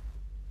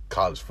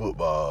college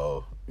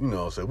football, you know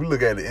what I'm saying? We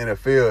look at the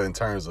NFL in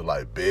terms of,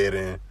 like,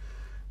 betting,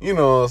 you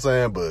know what I'm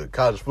saying? But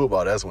college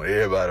football, that's when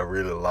everybody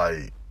really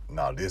like,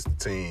 nah, this the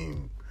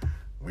team.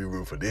 We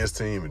root for this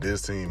team and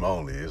this team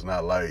only. It's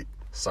not like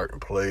certain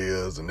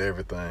players and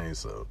everything,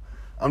 so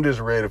I'm just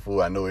ready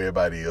for it. I know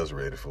everybody else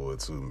ready for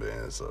it too,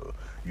 man. So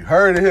you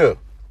heard it here.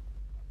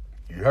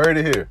 You heard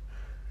it here.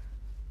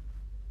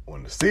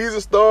 When the season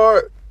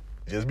start,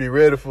 just be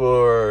ready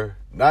for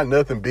not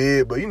nothing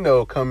big, but, you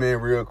know, come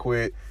in real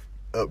quick,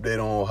 update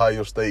on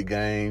Ohio State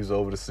games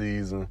over the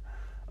season.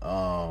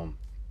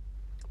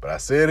 But I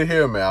said it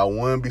here, man, I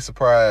wouldn't be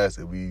surprised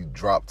if we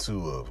drop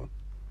 2 of them.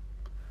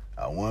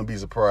 I wouldn't be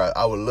surprised.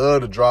 I would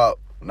love to drop,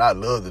 not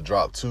love to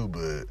drop 2,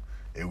 but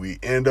if we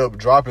end up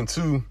dropping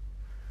 2,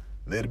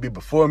 let it be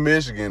before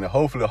Michigan, and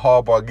hopefully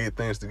Harbaugh get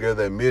things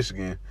together at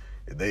Michigan.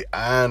 If they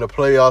iron a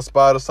playoff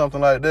spot or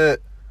something like that,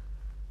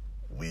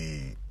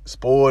 we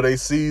spoil their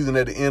season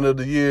at the end of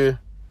the year.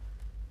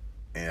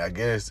 And I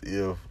guess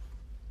if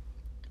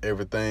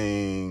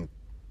everything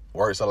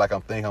works out like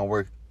I'm thinking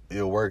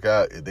it'll work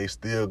out, if they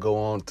still go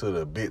on to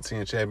the Big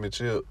Ten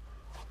championship,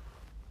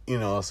 you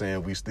know what I'm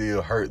saying, we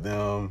still hurt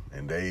them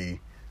and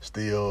they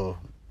still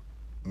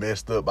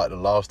messed up about the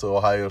loss to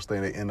Ohio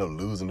State, they end up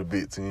losing the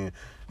Big Ten.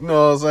 You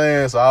know what I'm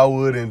saying? So I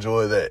would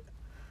enjoy that.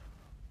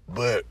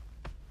 But,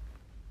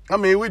 I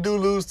mean, we do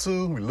lose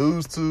 2. We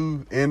lose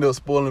 2, end up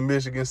spoiling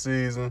Michigan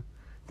season,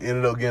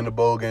 ended up getting the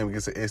bowl game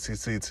against the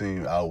SEC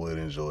team. I would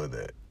enjoy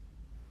that.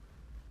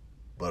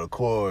 But, of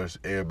course,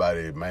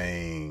 everybody's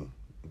main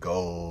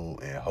goal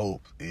and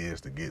hope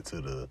is to get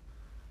to the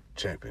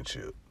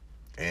championship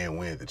and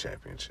win the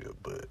championship.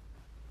 But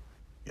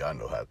y'all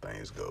know how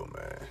things go,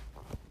 man.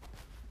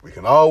 We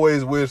can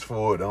always wish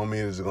for it. Don't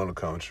mean it's going to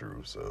come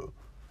true. So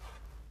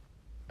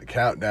the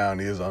countdown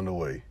is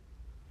underway.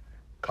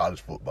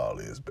 College football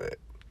is back.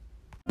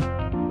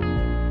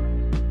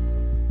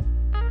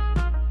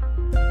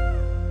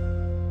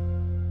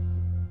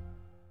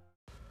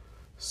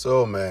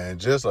 So, man,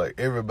 just like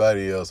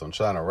everybody else, I'm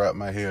trying to wrap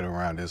my head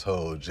around this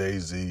whole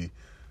Jay-Z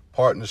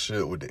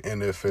partnership with the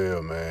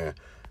NFL, man.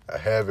 I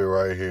have it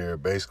right here,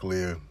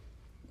 basically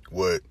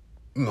what,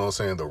 you know what I'm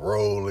saying, the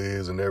role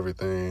is and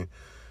everything.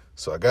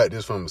 So I got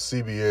this from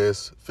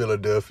CBS,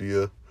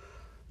 Philadelphia.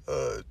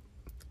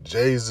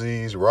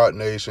 Jay-Z's, Roc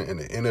Nation, and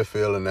the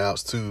NFL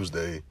announced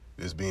Tuesday,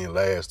 this being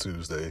last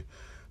Tuesday,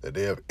 that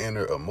they have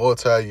entered a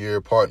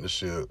multi-year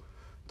partnership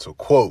to,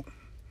 quote,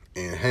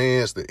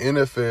 enhance the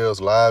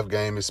NFL's live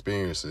game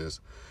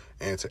experiences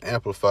and to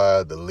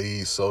amplify the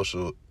league's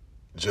social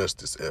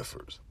justice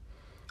efforts.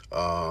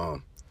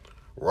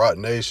 Roc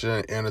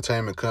Nation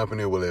Entertainment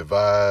Company will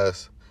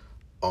advise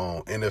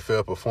on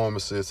NFL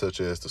performances such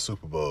as the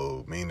Super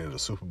Bowl, meaning the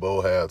Super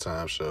Bowl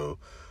halftime show.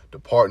 The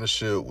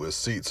partnership will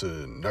seek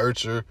to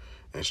nurture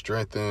and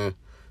strengthen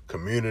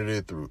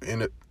community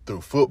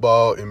through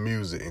football and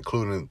music,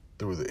 including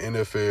through the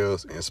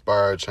NFL's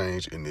Inspire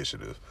Change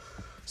initiative.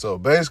 So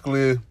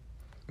basically,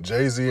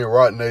 Jay-Z and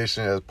Roc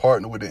Nation has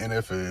partnered with the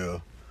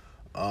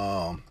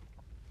NFL.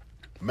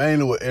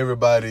 Mainly what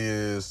everybody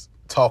is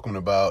talking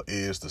about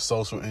is the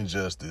social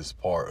injustice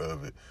part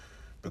of it.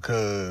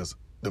 Because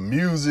the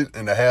music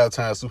and the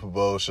halftime Super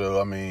Bowl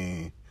show, I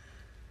mean,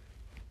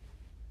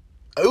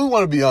 we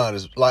want to be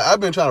honest. Like, I've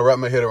been trying to wrap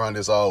my head around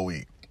this all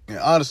week. And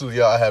honestly,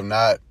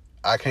 y'all,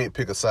 I can't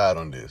pick a side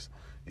on this.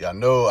 Y'all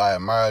know I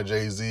admire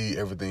Jay-Z,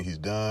 everything he's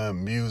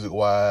done,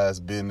 music-wise,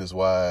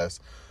 business-wise.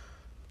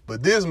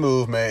 But this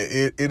move, man,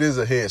 it is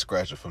a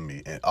head-scratcher for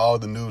me. And all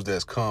the news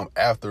that's come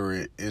after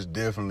it is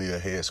definitely a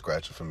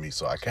head-scratcher for me.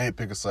 So I can't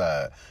pick a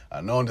side. I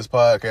know on this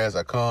podcast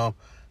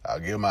I'll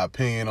give my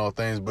opinion on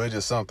things, but it's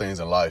just some things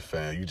in life,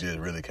 fam, you just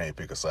really can't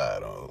pick a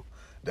side on.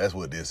 That's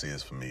what this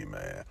is for me,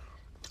 man.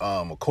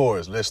 Of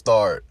course, let's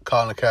start.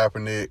 Colin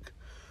Kaepernick.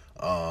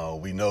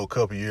 We know a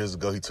couple years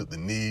ago he took the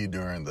knee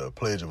during the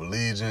Pledge of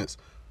Allegiance.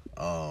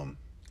 I'm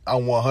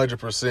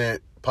 100%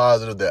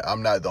 positive that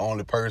I'm not the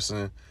only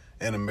person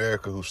in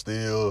America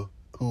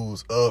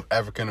who's of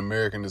African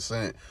American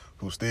descent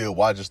who still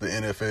watches the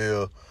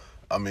NFL.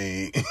 I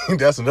mean,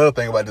 that's another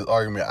thing about this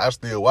argument. I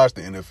still watch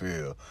the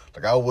NFL.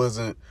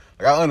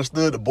 I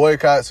understood the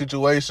boycott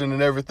situation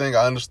and everything.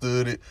 I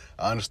understood it.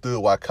 I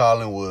understood why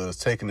Colin was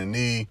taking the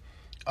knee.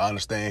 I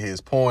understand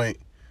his point.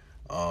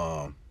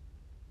 But,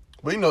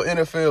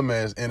 NFL,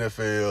 man, is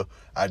NFL.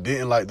 I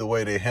didn't like the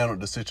way they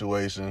handled the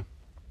situation.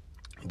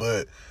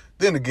 But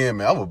then again,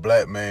 man, I'm a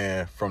black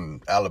man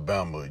from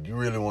Alabama. You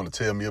really want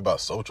to tell me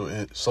about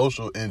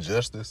social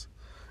injustice?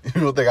 You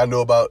don't think I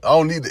know about? I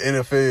don't need the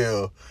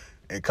NFL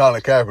and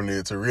Colin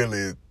Kaepernick to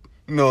really,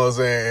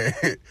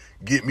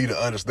 get me to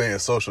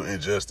understand social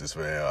injustice,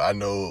 man. I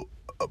know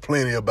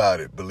plenty about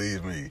it,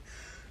 believe me.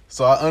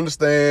 So I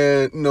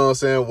understand,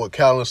 what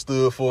Colin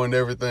stood for and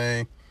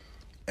everything.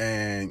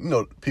 And,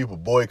 people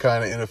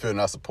boycotting the NFL,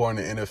 not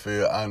supporting the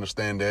NFL. I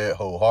understand that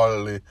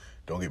wholeheartedly.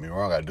 Don't get me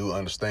wrong, I do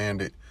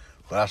understand it.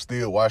 But I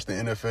still watch the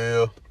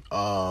NFL.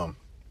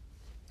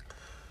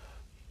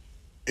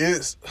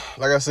 It's,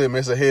 like I said, man,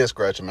 it's a head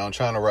scratcher, man. I'm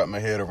trying to wrap my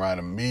head around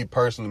it. Me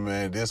personally,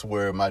 man, this is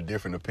where my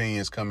different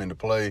opinions come into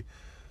play.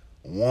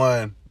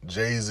 One,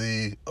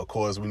 Jay-Z, of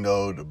course, we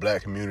know the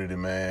black community,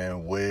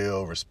 man,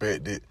 well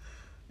respected.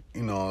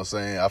 You know what I'm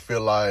saying? I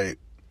feel like,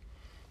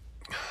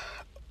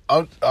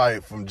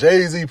 from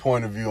Jay-Z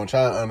point of view, I'm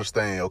trying to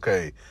understand,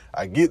 okay,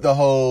 I get the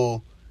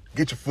whole,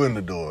 get your foot in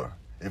the door.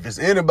 If it's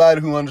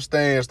anybody who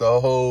understands the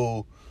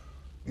whole,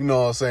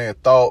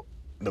 thought,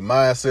 the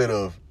mindset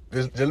of,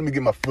 just let me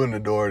get my foot in the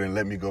door, then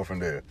let me go from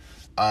there.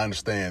 I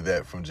understand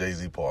that from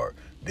Jay-Z part.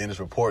 Then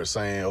this report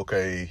saying,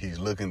 okay, he's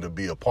looking to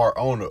be a part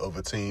owner of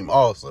a team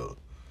also.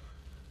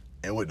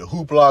 And with the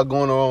hoopla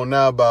going on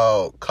now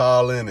about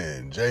Colin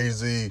and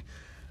Jay-Z,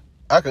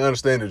 I can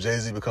understand if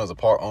Jay-Z becomes a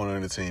part owner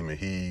in the team and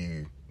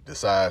he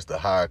decides to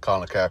hire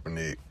Colin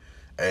Kaepernick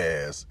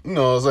as,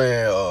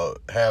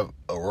 have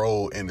a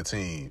role in the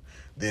team.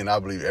 Then I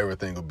believe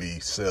everything will be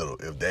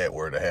settled if that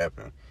were to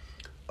happen.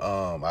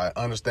 I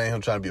understand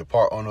him trying to be a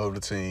part owner of the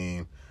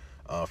team.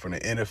 From the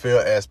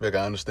NFL aspect,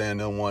 I understand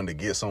them wanting to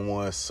get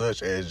someone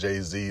such as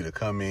Jay-Z to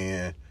come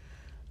in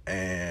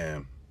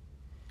and,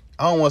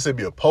 I don't want to say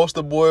be a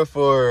poster boy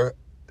for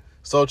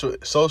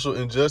social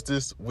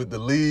injustice with the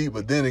league,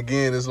 but then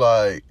again, it's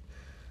like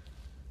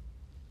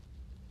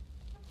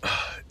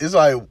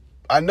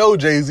I know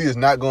Jay-Z is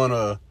not going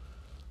to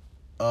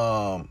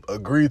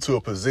agree to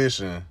a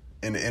position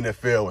in the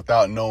NFL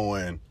without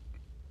knowing,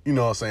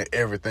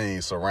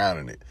 everything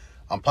surrounding it.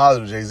 I'm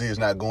positive Jay-Z is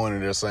not going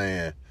in there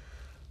saying,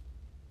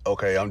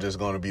 okay, I'm just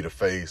going to be the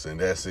face and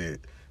that's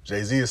it.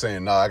 Jay-Z is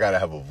saying, I got to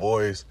have a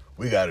voice.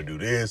 We got to do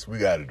this. We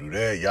got to do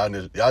that. Y'all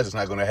just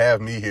not going to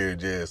have me here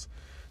just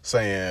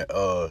saying,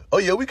 oh,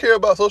 yeah, we care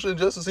about social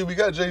injustice. See, we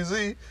got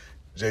Jay-Z.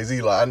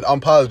 Jay-Z, I'm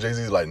positive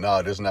Jay-Z's like,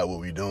 that's not what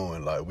we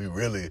doing. Like, we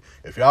really,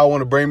 if y'all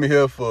want to bring me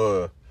here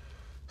for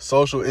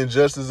social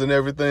injustice and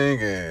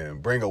everything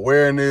and bring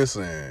awareness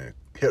and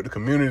help the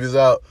communities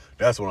out,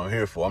 that's what I'm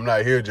here for. I'm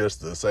not here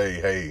just to say,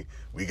 hey,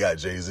 we got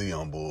Jay-Z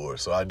on board.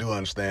 So I do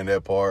understand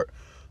that part.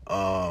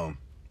 And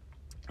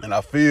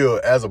I feel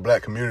as the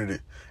black community,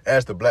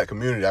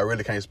 I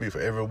really can't speak for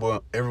everyone.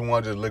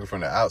 Everyone just looking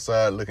from the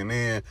outside, looking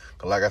in.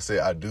 Because like I said,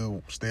 I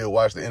do still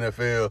watch the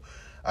NFL.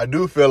 I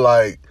do feel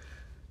like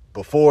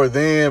before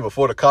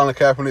the Colin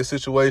Kaepernick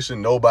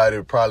situation,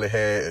 nobody probably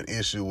had an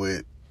issue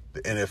with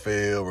the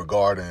NFL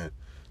regarding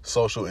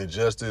social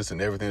injustice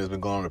and everything that's been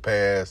going on in the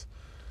past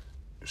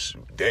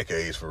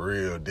decades, for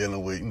real,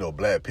 dealing with,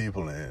 black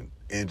people and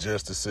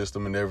injustice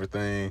system and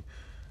everything.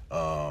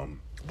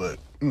 But,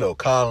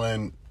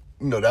 Colin,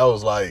 that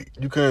was like,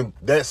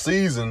 that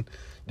season,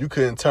 you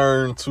couldn't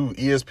turn to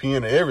ESPN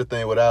and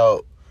everything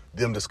without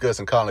them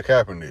discussing Colin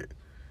Kaepernick.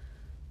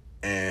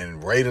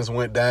 And ratings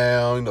went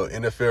down,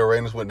 NFL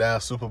ratings went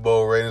down, Super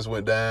Bowl ratings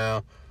went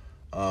down.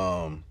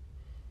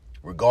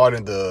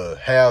 Regarding the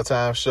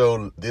halftime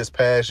show this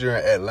past year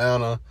in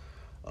Atlanta,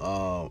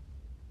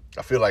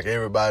 I feel like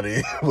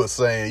everybody was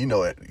saying, you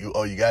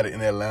got it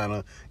in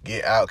Atlanta,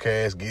 get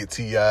Outkast, get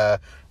T.I.,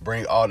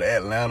 bring all the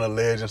Atlanta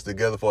legends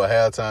together for a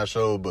halftime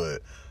show,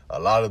 but a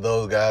lot of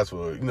those guys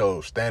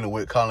were, standing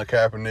with Colin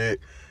Kaepernick.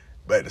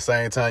 But at the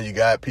same time, you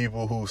got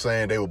people who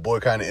saying they were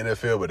boycotting the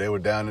NFL, but they were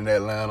down in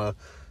Atlanta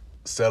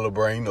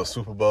celebrating,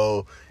 Super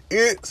Bowl.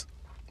 It's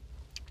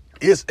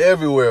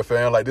everywhere,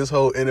 fam. Like, this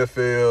whole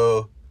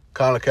NFL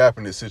Colin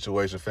Kaepernick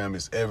situation, fam,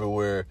 is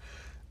everywhere.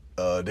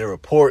 There are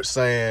reports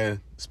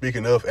saying,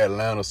 speaking of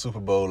Atlanta Super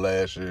Bowl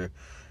last year,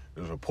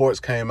 there's reports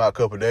came out a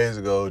couple of days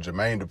ago,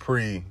 Jermaine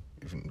Dupri,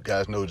 if you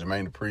guys know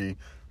Jermaine Dupri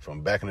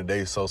from back in the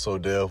day, So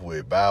Def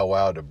with Bow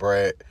Wow, Da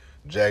Brat,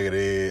 Jagged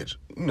Edge,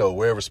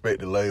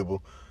 well-respected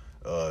label.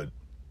 Jermaine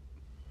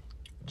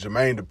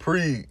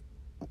Dupri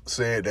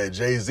said that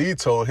Jay-Z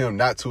told him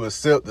not to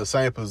accept the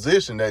same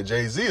position that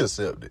Jay-Z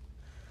accepted.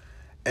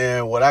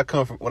 And what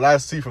I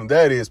see from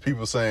that is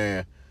people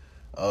saying,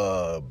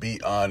 be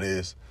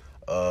honest,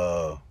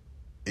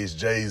 it's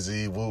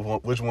Jay-Z.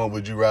 Which one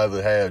would you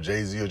rather have,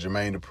 Jay-Z or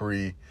Jermaine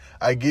Dupri?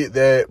 I get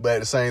that, but at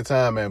the same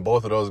time, man,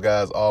 both of those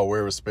guys are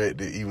well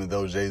respected, even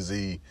though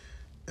Jay-Z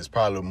is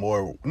probably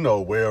more,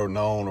 well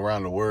known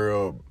around the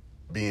world,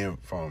 being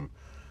from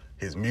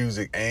his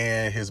music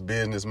and his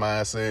business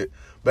mindset.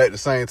 But at the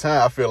same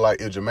time, I feel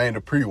like if Jermaine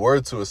Dupri were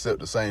to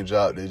accept the same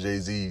job that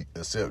Jay-Z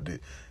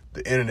accepted,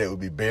 the internet would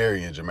be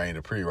burying Jermaine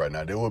Dupri right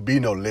now. There would be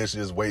no let's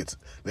just wait,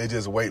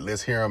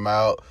 let's hear him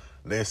out.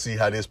 Let's see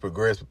how this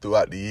progressed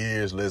throughout the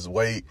years. Let's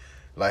wait,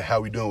 like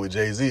how we doing with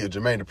Jay-Z. If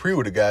Jermaine Dupri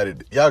would have got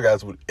it,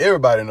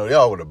 everybody know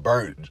y'all would have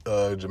burnt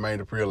Jermaine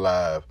Dupri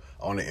alive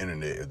on the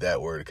internet if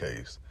that were the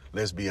case.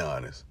 Let's be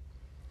honest.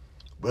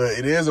 But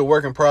it is a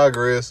work in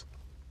progress.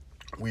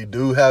 We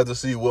do have to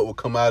see what will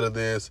come out of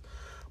this.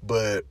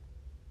 But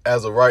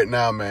as of right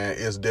now, man,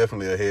 it's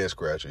definitely a head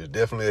scratcher. It's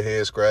definitely a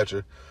head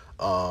scratcher.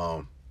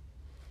 Of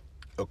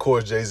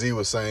course, Jay-Z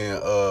was saying,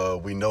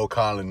 we know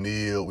Colin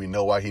kneeled. We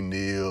know why he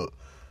kneeled.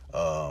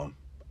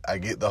 I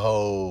get the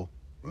whole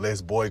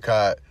let's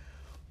boycott,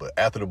 but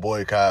after the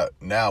boycott,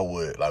 now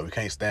what? Like, we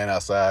can't stand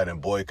outside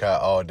and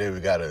boycott all day. We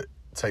got to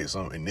take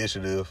some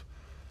initiative,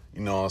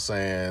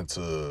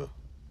 to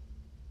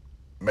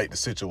make the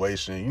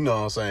situation,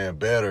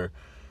 better.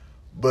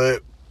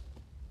 But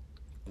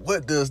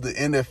what does the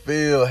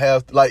NFL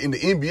have? Like, in the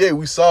NBA,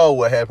 we saw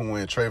what happened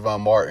when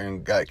Trayvon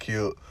Martin got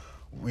killed.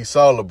 We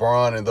saw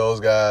LeBron and those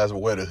guys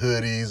wear the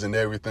hoodies and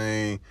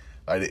everything.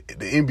 Like,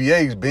 the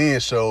NBA is being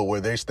showed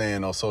where they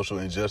stand on social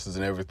injustice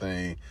and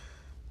everything.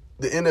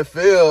 The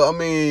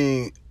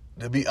NFL,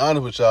 to be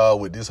honest with y'all,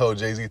 with this whole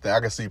Jay-Z thing, I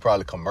can see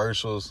probably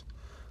commercials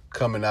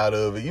coming out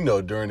of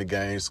it, during the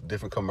games,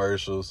 different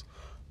commercials.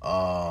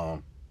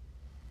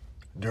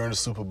 During the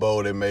Super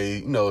Bowl, they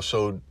may,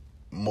 show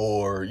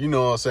more,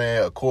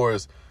 Of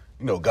course,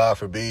 God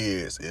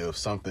forbid if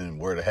something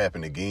were to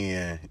happen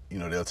again,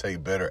 they'll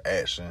take better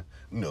action.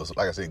 So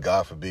like I said,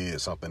 God forbid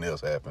something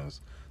else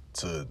happens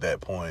to that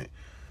point.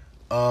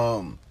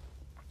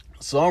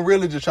 So I'm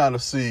really just trying to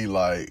see,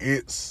 like,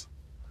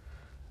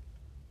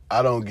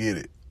 I don't get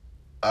it.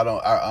 I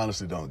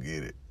honestly don't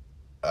get it.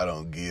 I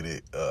don't get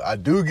it. I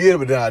do get it,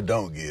 but then I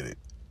don't get it.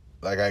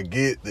 Like, I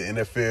get the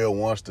NFL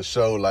wants to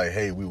show, like,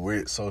 hey, we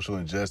with social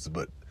injustice,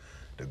 but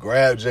to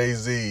grab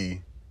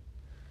Jay-Z,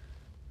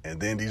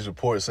 and then these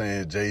reports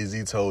saying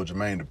Jay-Z told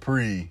Jermaine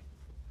Dupri,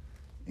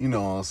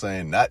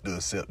 not to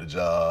accept the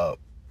job,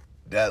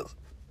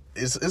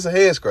 it's a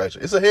head scratcher.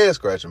 It's a head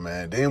scratcher,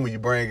 man. Then when you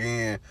bring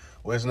in,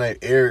 what's his name,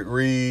 Eric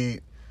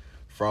Reed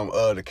from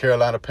the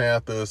Carolina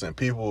Panthers, and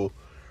people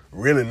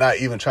really not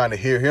even trying to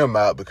hear him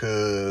out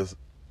because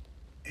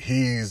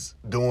he's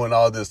doing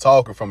all this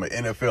talking from an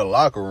NFL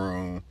locker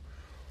room.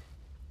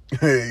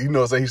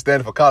 He's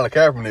standing for Colin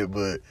Kaepernick,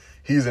 but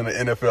he's in the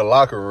NFL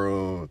locker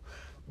room.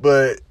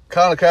 But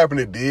Colin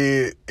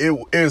Kaepernick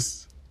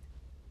it's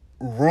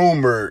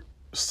rumored,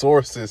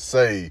 sources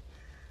say,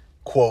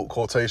 quote,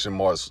 quotation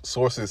marks,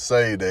 sources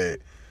say that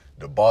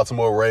the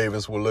Baltimore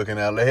Ravens were looking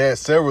at, they had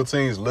several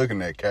teams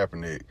looking at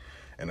Kaepernick.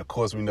 And of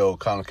course, we know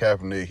Colin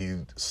Kaepernick, he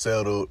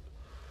settled.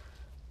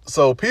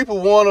 So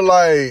people want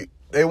to,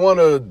 they want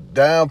to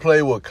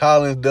downplay what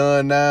Colin's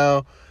done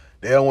now.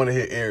 They don't want to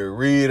hear Eric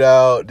Reed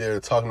out. They're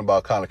talking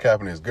about Colin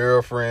Kaepernick's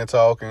girlfriend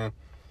talking.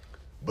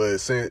 But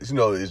since,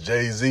 it's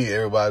Jay-Z,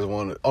 everybody's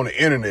on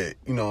the internet,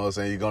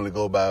 you're going to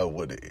go by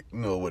what the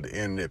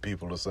internet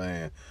people are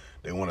saying.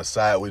 They want to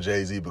side with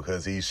Jay-Z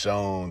because he's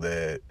shown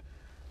that,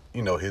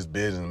 his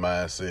business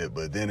mindset.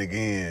 But then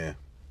again,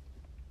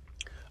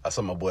 I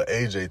saw my boy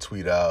AJ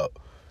tweet out,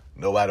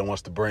 nobody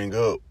wants to bring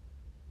up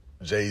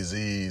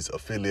Jay-Z's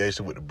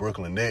affiliation with the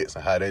Brooklyn Nets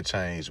and how that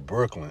changed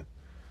Brooklyn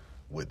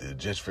with the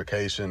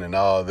gentrification and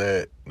all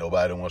that.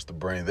 Nobody wants to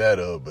bring that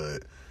up,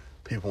 but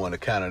people want to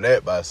counter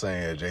that by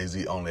saying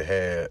Jay-Z only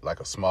had like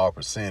a small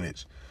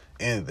percentage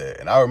in that.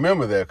 And I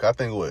remember that, 'cause I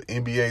think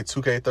NBA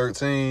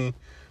 2K13,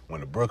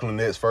 when the Brooklyn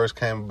Nets first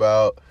came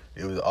about,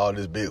 it was all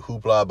this big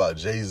hoopla about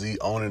Jay-Z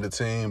owning the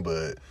team,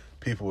 but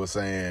people were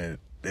saying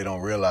they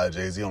don't realize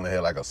Jay-Z only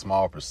had like a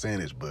small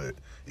percentage, but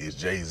it's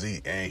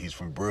Jay-Z and he's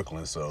from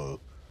Brooklyn, so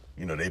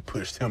they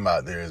pushed him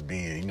out there as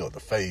being, the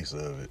face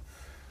of it.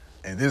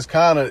 And this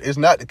it's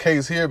not the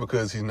case here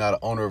because he's not an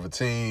owner of a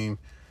team.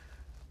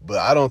 But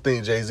I don't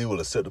think Jay-Z will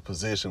accept a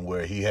position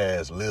where he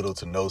has little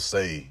to no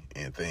say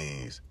in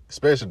things,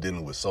 especially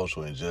dealing with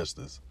social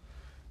injustice,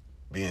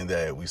 being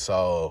that we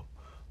saw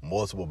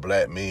multiple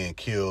black men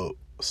killed,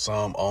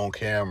 some on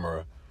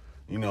camera,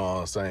 you know what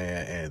I'm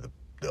saying, and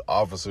the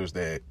officers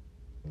that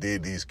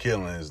did these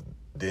killings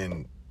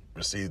didn't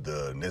receive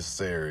the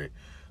necessary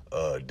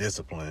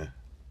discipline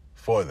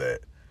for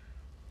that.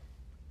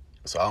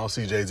 So I don't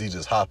see Jay-Z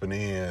just hopping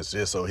in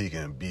just so he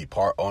can be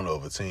part owner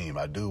of a team.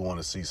 I do want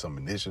to see some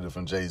initiative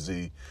from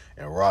Jay-Z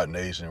and Roc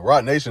Nation.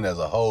 Roc Nation as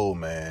a whole,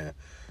 man,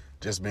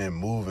 just been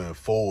moving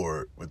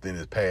forward within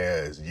this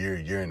past year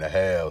and a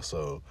half.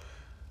 So,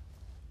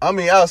 I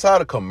mean,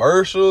 outside of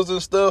commercials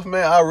and stuff,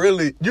 man,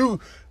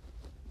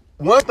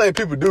 one thing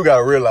people do got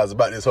to realize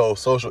about this whole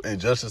social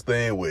injustice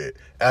thing with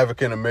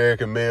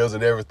African-American males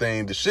and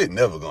everything, the shit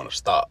never going to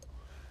stop.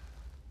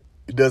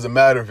 It doesn't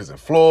matter if it's in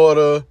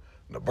Florida,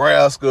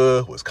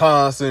 Nebraska,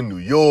 Wisconsin, New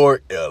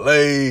York,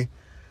 LA,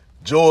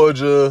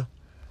 Georgia.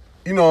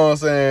 You know what I'm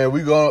saying?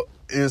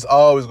 It's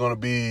always gonna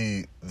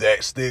be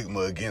that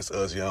stigma against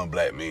us young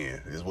black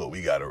men is what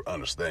we gotta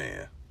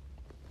understand.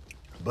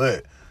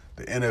 But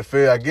the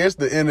NFL,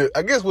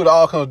 I guess what it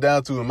all comes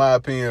down to, in my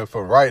opinion,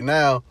 for right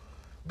now,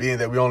 being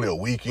that we're only a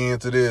week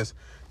into this,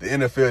 the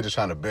NFL just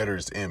trying to better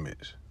its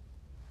image.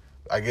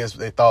 I guess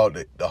they thought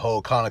that the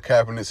whole Colin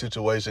Kaepernick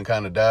situation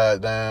kind of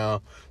died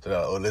down.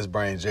 So let's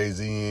bring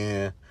Jay-Z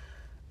in.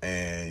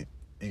 And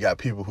you got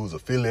people who's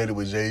affiliated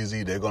with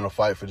Jay-Z. They're going to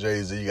fight for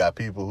Jay-Z. You got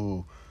people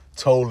who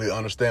totally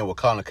understand where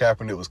Colin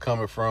Kaepernick was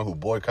coming from, who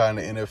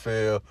boycotting the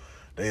NFL.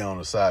 They on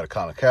the side of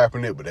Colin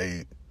Kaepernick, but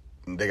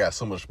they got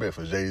so much respect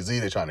for Jay-Z.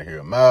 They're trying to hear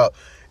him out.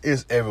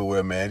 It's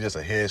everywhere, man. Just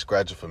a head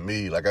scratcher for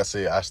me. Like I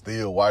said, I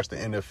still watch the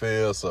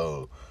NFL.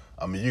 So,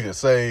 I mean, you can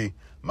say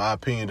my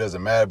opinion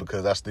doesn't matter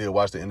because I still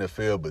watch the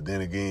NFL, but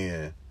then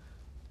again,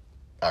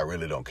 I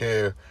really don't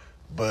care.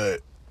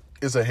 But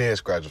it's a head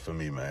scratcher for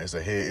me, man. It's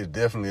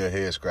definitely a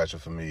head scratcher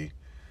for me.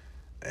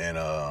 And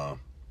on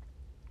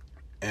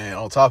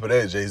top of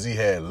that, Jay-Z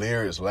had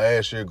lyrics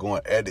last year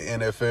going at the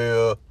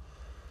NFL.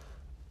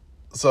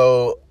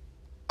 So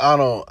I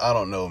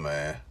don't know,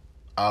 man.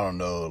 I don't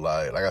know.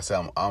 Like I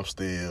said, I'm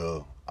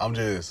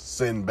just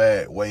sitting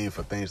back waiting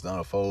for things to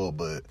unfold,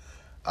 but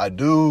I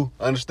do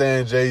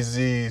understand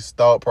Jay-Z's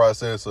thought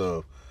process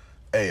of,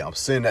 hey, I'm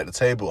sitting at the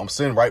table. I'm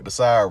sitting right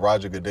beside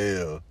Roger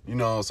Goodell. You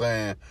know what I'm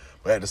saying?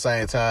 But at the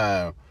same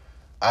time,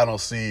 I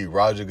don't see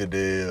Roger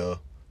Goodell,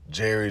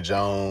 Jerry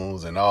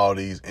Jones, and all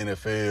these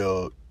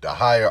NFL, the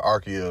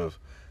hierarchy of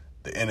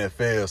the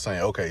NFL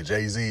saying, okay,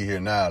 Jay-Z here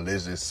now,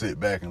 let's just sit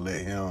back and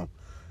let him.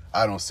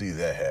 I don't see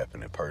that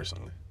happening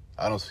personally.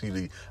 I don't see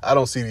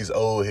these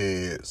old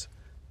heads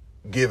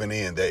giving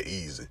in that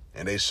easy.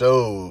 And they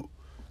showed,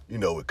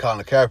 with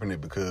Colin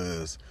Kaepernick,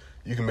 because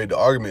you can make the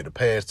argument the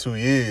past 2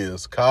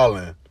 years,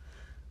 Colin,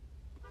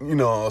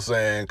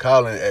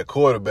 Colin at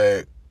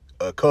quarterback,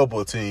 a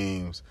couple of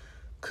teams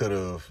could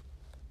have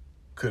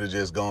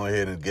just gone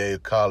ahead and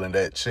gave Colin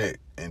that check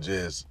and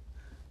just,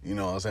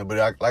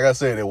 But like I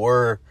said, there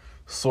were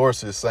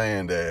sources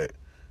saying that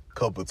a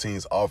couple of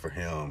teams offered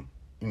him,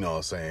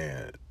 a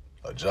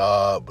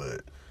job,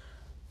 but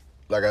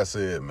like I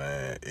said,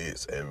 man,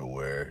 it's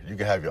everywhere. You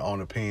can have your own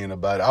opinion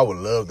about it. I would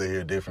love to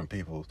hear different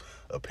people's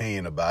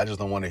opinion about it. I just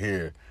don't want to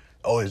hear,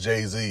 oh, it's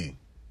Jay-Z.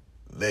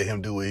 Let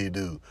him do what he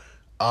do.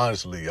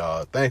 Honestly,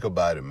 y'all, think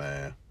about it,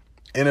 man.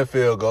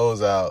 NFL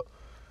goes out,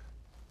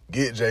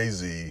 get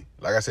Jay-Z.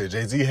 Like I said,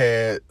 Jay-Z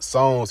had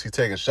songs he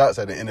taking shots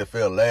at the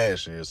NFL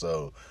last year,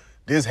 so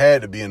this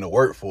had to be in the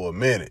work for a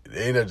minute.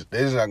 They're just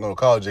not going to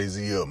call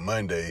Jay-Z up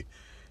Monday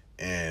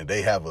and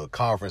they have a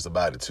conference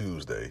about it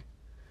Tuesday.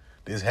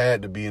 This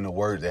had to be in the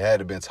works. They had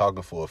to have been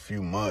talking for a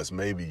few months,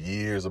 maybe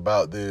years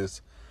about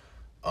this.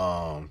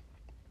 I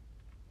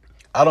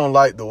don't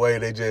like the way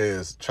they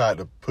just tried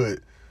to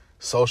put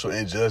social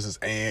injustice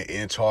and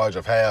in charge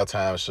of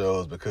halftime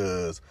shows,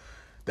 because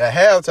that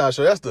halftime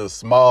show, that's the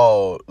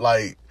small,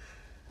 like,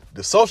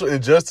 the social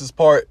injustice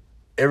part,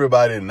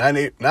 everybody,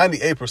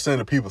 98%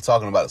 of people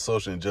talking about the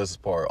social injustice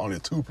part, only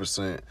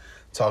 2%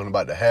 talking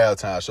about the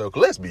halftime show.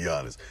 Because let's be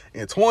honest,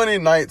 in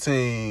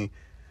 2020,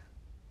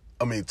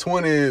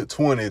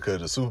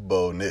 because the Super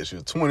Bowl next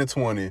year,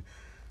 2020,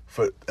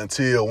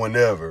 until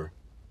whenever,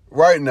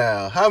 right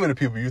now, how many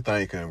people you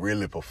think can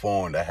really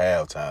perform the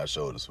halftime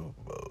show of the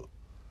Super Bowl?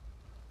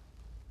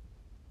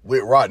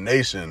 With Roc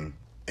Nation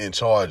in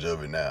charge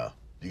of it now.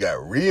 You got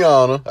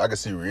Rihanna. I can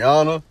see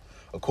Rihanna.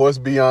 Of course,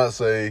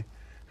 Beyonce. If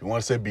you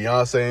want to say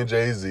Beyonce and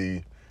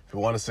Jay-Z. If you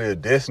want to say a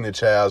Destiny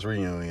Child's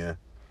reunion.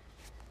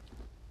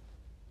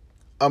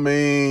 I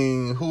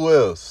mean, who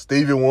else?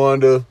 Stevie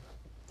Wonder.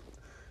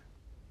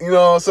 You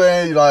know what I'm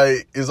saying?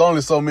 Like, it's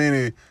only so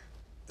many,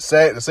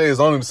 sad to say, it's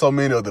only so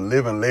many of the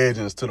living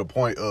legends to the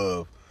point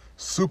of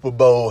Super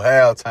Bowl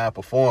halftime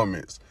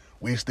performance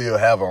we still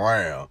have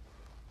around.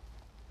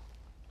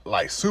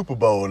 Like Super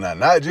Bowl now,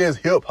 not just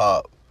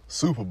hip-hop,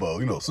 Super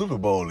Bowl. Super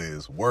Bowl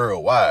is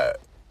worldwide.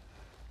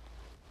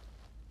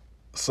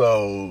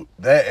 So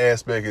that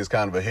aspect is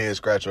kind of a head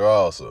scratcher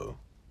also.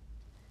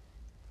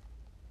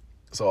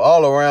 So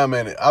all around,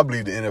 man, I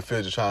believe the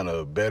NFL is trying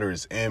to better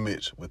its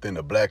image within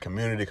the black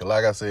community. Because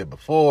like I said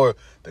before,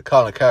 the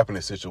Colin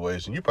Kaepernick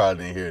situation, you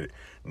probably didn't hear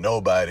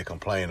nobody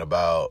complain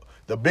about.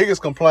 The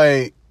biggest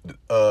complaint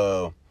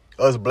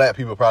us black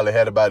people probably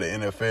had about the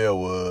NFL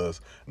was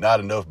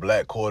not enough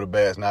black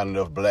quarterbacks, not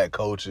enough black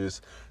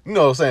coaches. You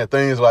know what I'm saying?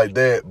 Things like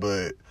that.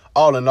 But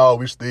all in all,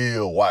 we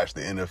still watch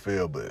the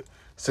NFL. But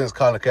since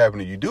Colin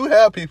Kaepernick, you do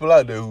have people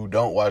out there who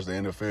don't watch the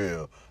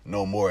NFL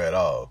no more at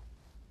all.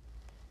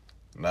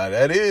 Now,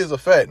 that is a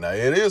fact. Now,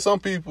 it is some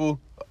people,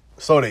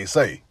 so they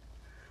say.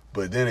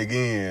 But then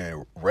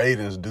again,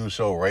 ratings do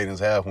show ratings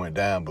have went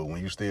down. But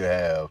when you still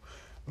have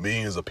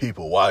millions of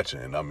people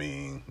watching, I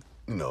mean,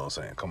 you know what I'm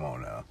saying? Come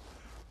on now.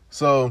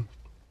 So,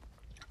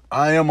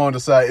 I am on the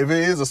side. If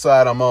it is a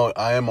side I'm on,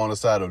 I am on the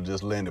side of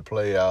just letting it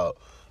play out.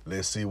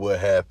 Let's see what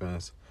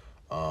happens.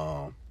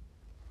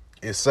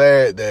 It's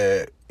sad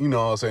that, you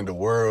know what I'm saying, the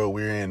world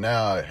we're in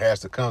now, it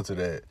has to come to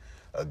that.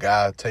 A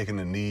guy taking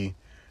a knee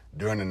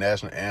during the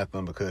national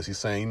anthem because he's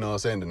saying, you know what I'm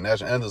saying, the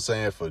national anthem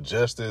saying for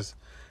justice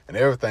and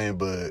everything,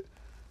 but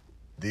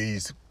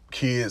these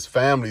kids'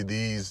 family,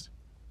 these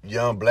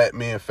young black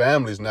men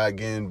families not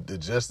getting the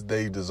justice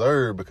they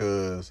deserve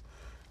because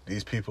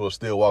these people are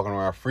still walking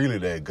around freely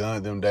that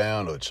gunned them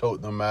down or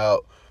choked them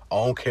out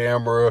on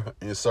camera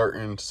in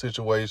certain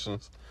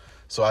situations.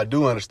 So I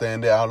do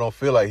understand that. I don't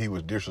feel like he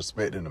was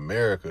disrespecting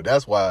America.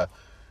 That's why,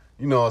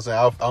 you know what I'm saying,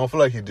 I don't feel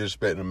like he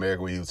disrespecting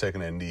America when he was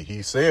taking that knee.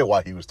 He said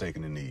why he was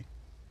taking the knee.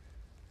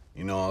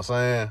 You know what I'm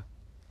saying?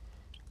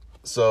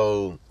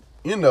 So,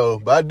 you know,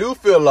 but I do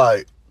feel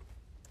like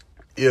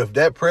if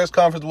that press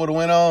conference would have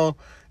went on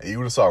and you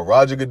would have saw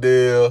Roger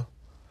Goodell,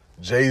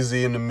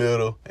 Jay-Z in the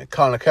middle, and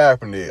Colin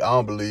Kaepernick, I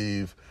don't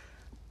believe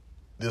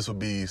this would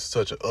be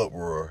such an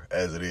uproar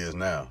as it is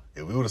now.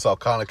 If we would have saw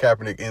Colin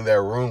Kaepernick in that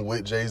room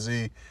with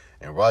Jay-Z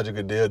and Roger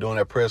Goodell doing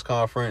that press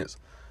conference,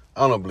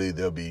 I don't believe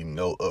there'll be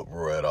no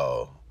uproar at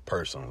all,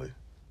 personally.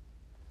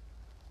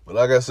 But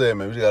like I said,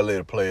 man, we just got to let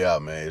it play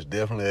out, man. It's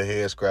definitely a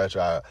head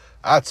scratcher.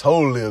 I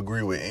totally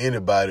agree with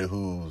anybody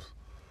who's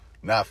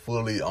not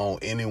fully on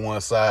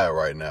anyone's side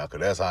right now, because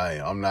that's how I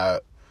am. I'm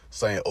not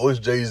saying, oh, it's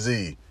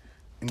Jay-Z.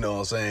 You know what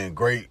I'm saying?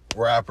 Great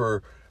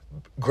rapper,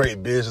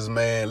 great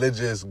businessman.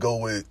 Let's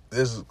go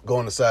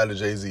on the side of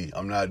Jay-Z.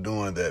 I'm not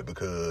doing that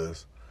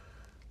because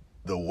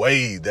the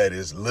way that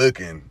it's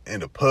looking in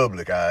the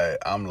public eye,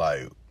 I'm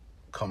like,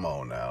 come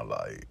on now,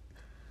 like,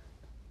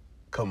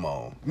 come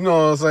on. You know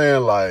what I'm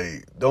saying?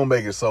 Like, don't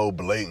make it so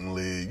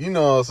blatantly. You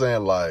know what I'm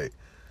saying? Like,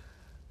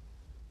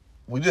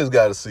 we just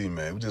got to see,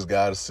 man. We just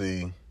got to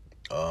see.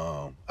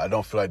 I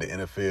don't feel like the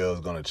NFL is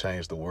going to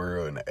change the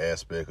world in the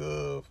aspect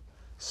of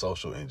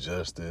social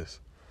injustice.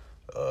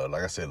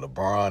 Like I said,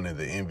 LeBron and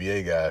the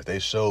NBA guys, they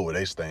show where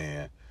they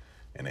stand.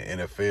 And the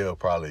NFL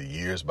probably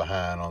years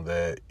behind on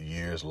that,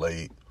 years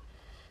late.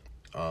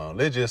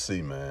 Let's just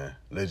see, man.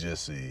 Let's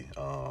just see.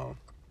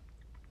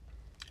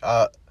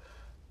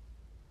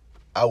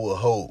 I would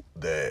hope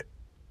that,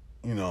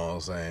 you know what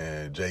I'm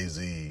saying,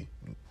 Jay-Z,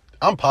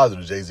 I'm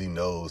positive Jay-Z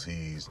knows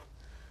he's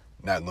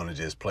not going to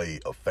just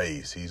play a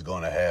face. He's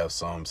going to have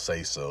some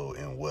say-so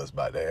in what's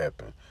about to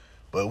happen.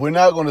 But we're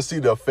not going to see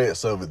the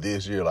effects of it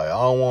this year. Like,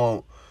 I don't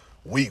want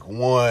week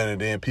one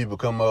and then people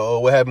come up, oh,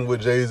 what happened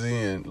with Jay-Z?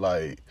 And,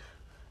 like,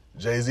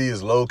 Jay-Z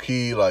is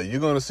low-key. Like, you're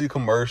going to see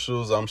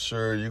commercials, I'm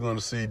sure. You're going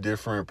to see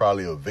different,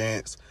 probably,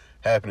 events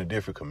happen in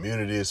different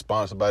communities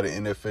sponsored by the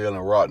NFL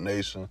and Roc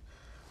Nation.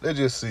 Let's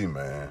just see,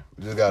 man.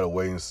 We just got to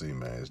wait and see,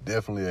 man. It's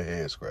definitely a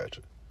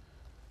head-scratcher.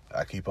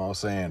 I keep on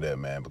saying that,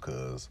 man,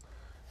 because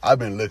I've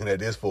been looking at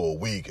this for a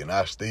week, and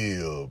I'm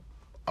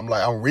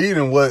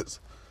reading what's,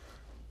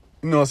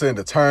 you know what I'm saying,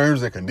 the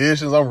terms and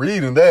conditions. I'm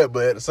reading that,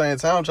 but at the same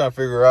time, I'm trying to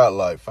figure out,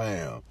 like,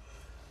 fam,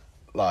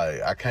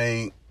 like, I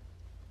can't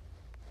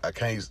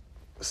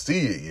see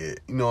it yet.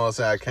 You know what I'm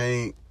saying? I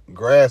can't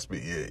grasp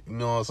it yet. You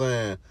know what I'm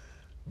saying?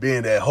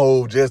 Being that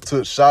Hov just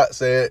took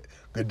shots at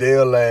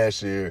Goodell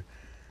last year,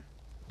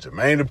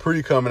 Jermaine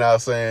Dupri coming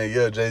out saying,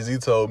 yeah, Jay-Z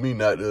told me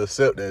not to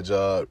accept that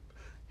job.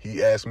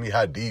 He asked me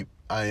how deep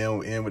I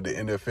am in with the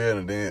NFL,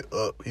 and then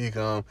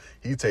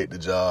he take the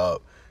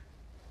job.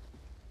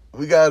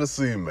 We got to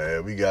see,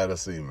 man. We got to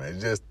see, man.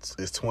 It's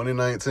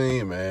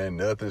 2019, man.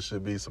 Nothing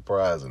should be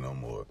surprising no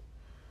more.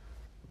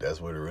 That's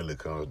what it really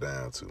comes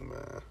down to,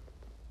 man.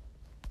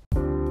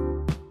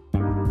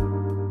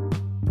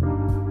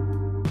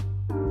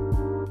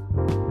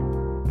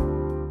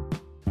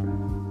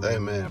 Hey,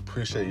 man,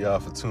 appreciate y'all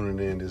for tuning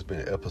in. This has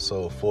been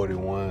episode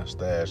 41,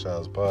 Stash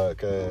House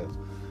Podcast.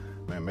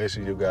 Man, make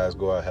sure you guys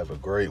go out, have a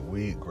great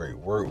week, great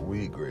work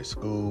week, great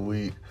school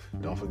week.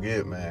 Don't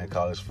forget, man,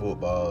 college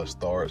football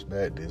starts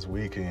back this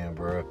weekend,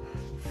 bro.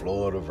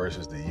 Florida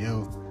versus the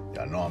U.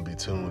 Y'all know I'm be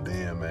tuned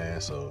in,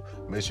 man. So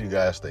make sure you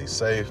guys stay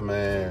safe,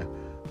 man.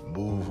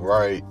 Move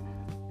right.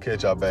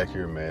 Catch y'all back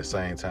here, man.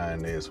 Same time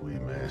next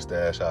week, man.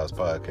 Stash House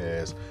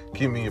Podcast.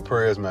 Keep me in your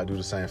prayers, man. I do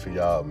the same for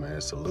y'all, man.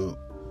 Salute.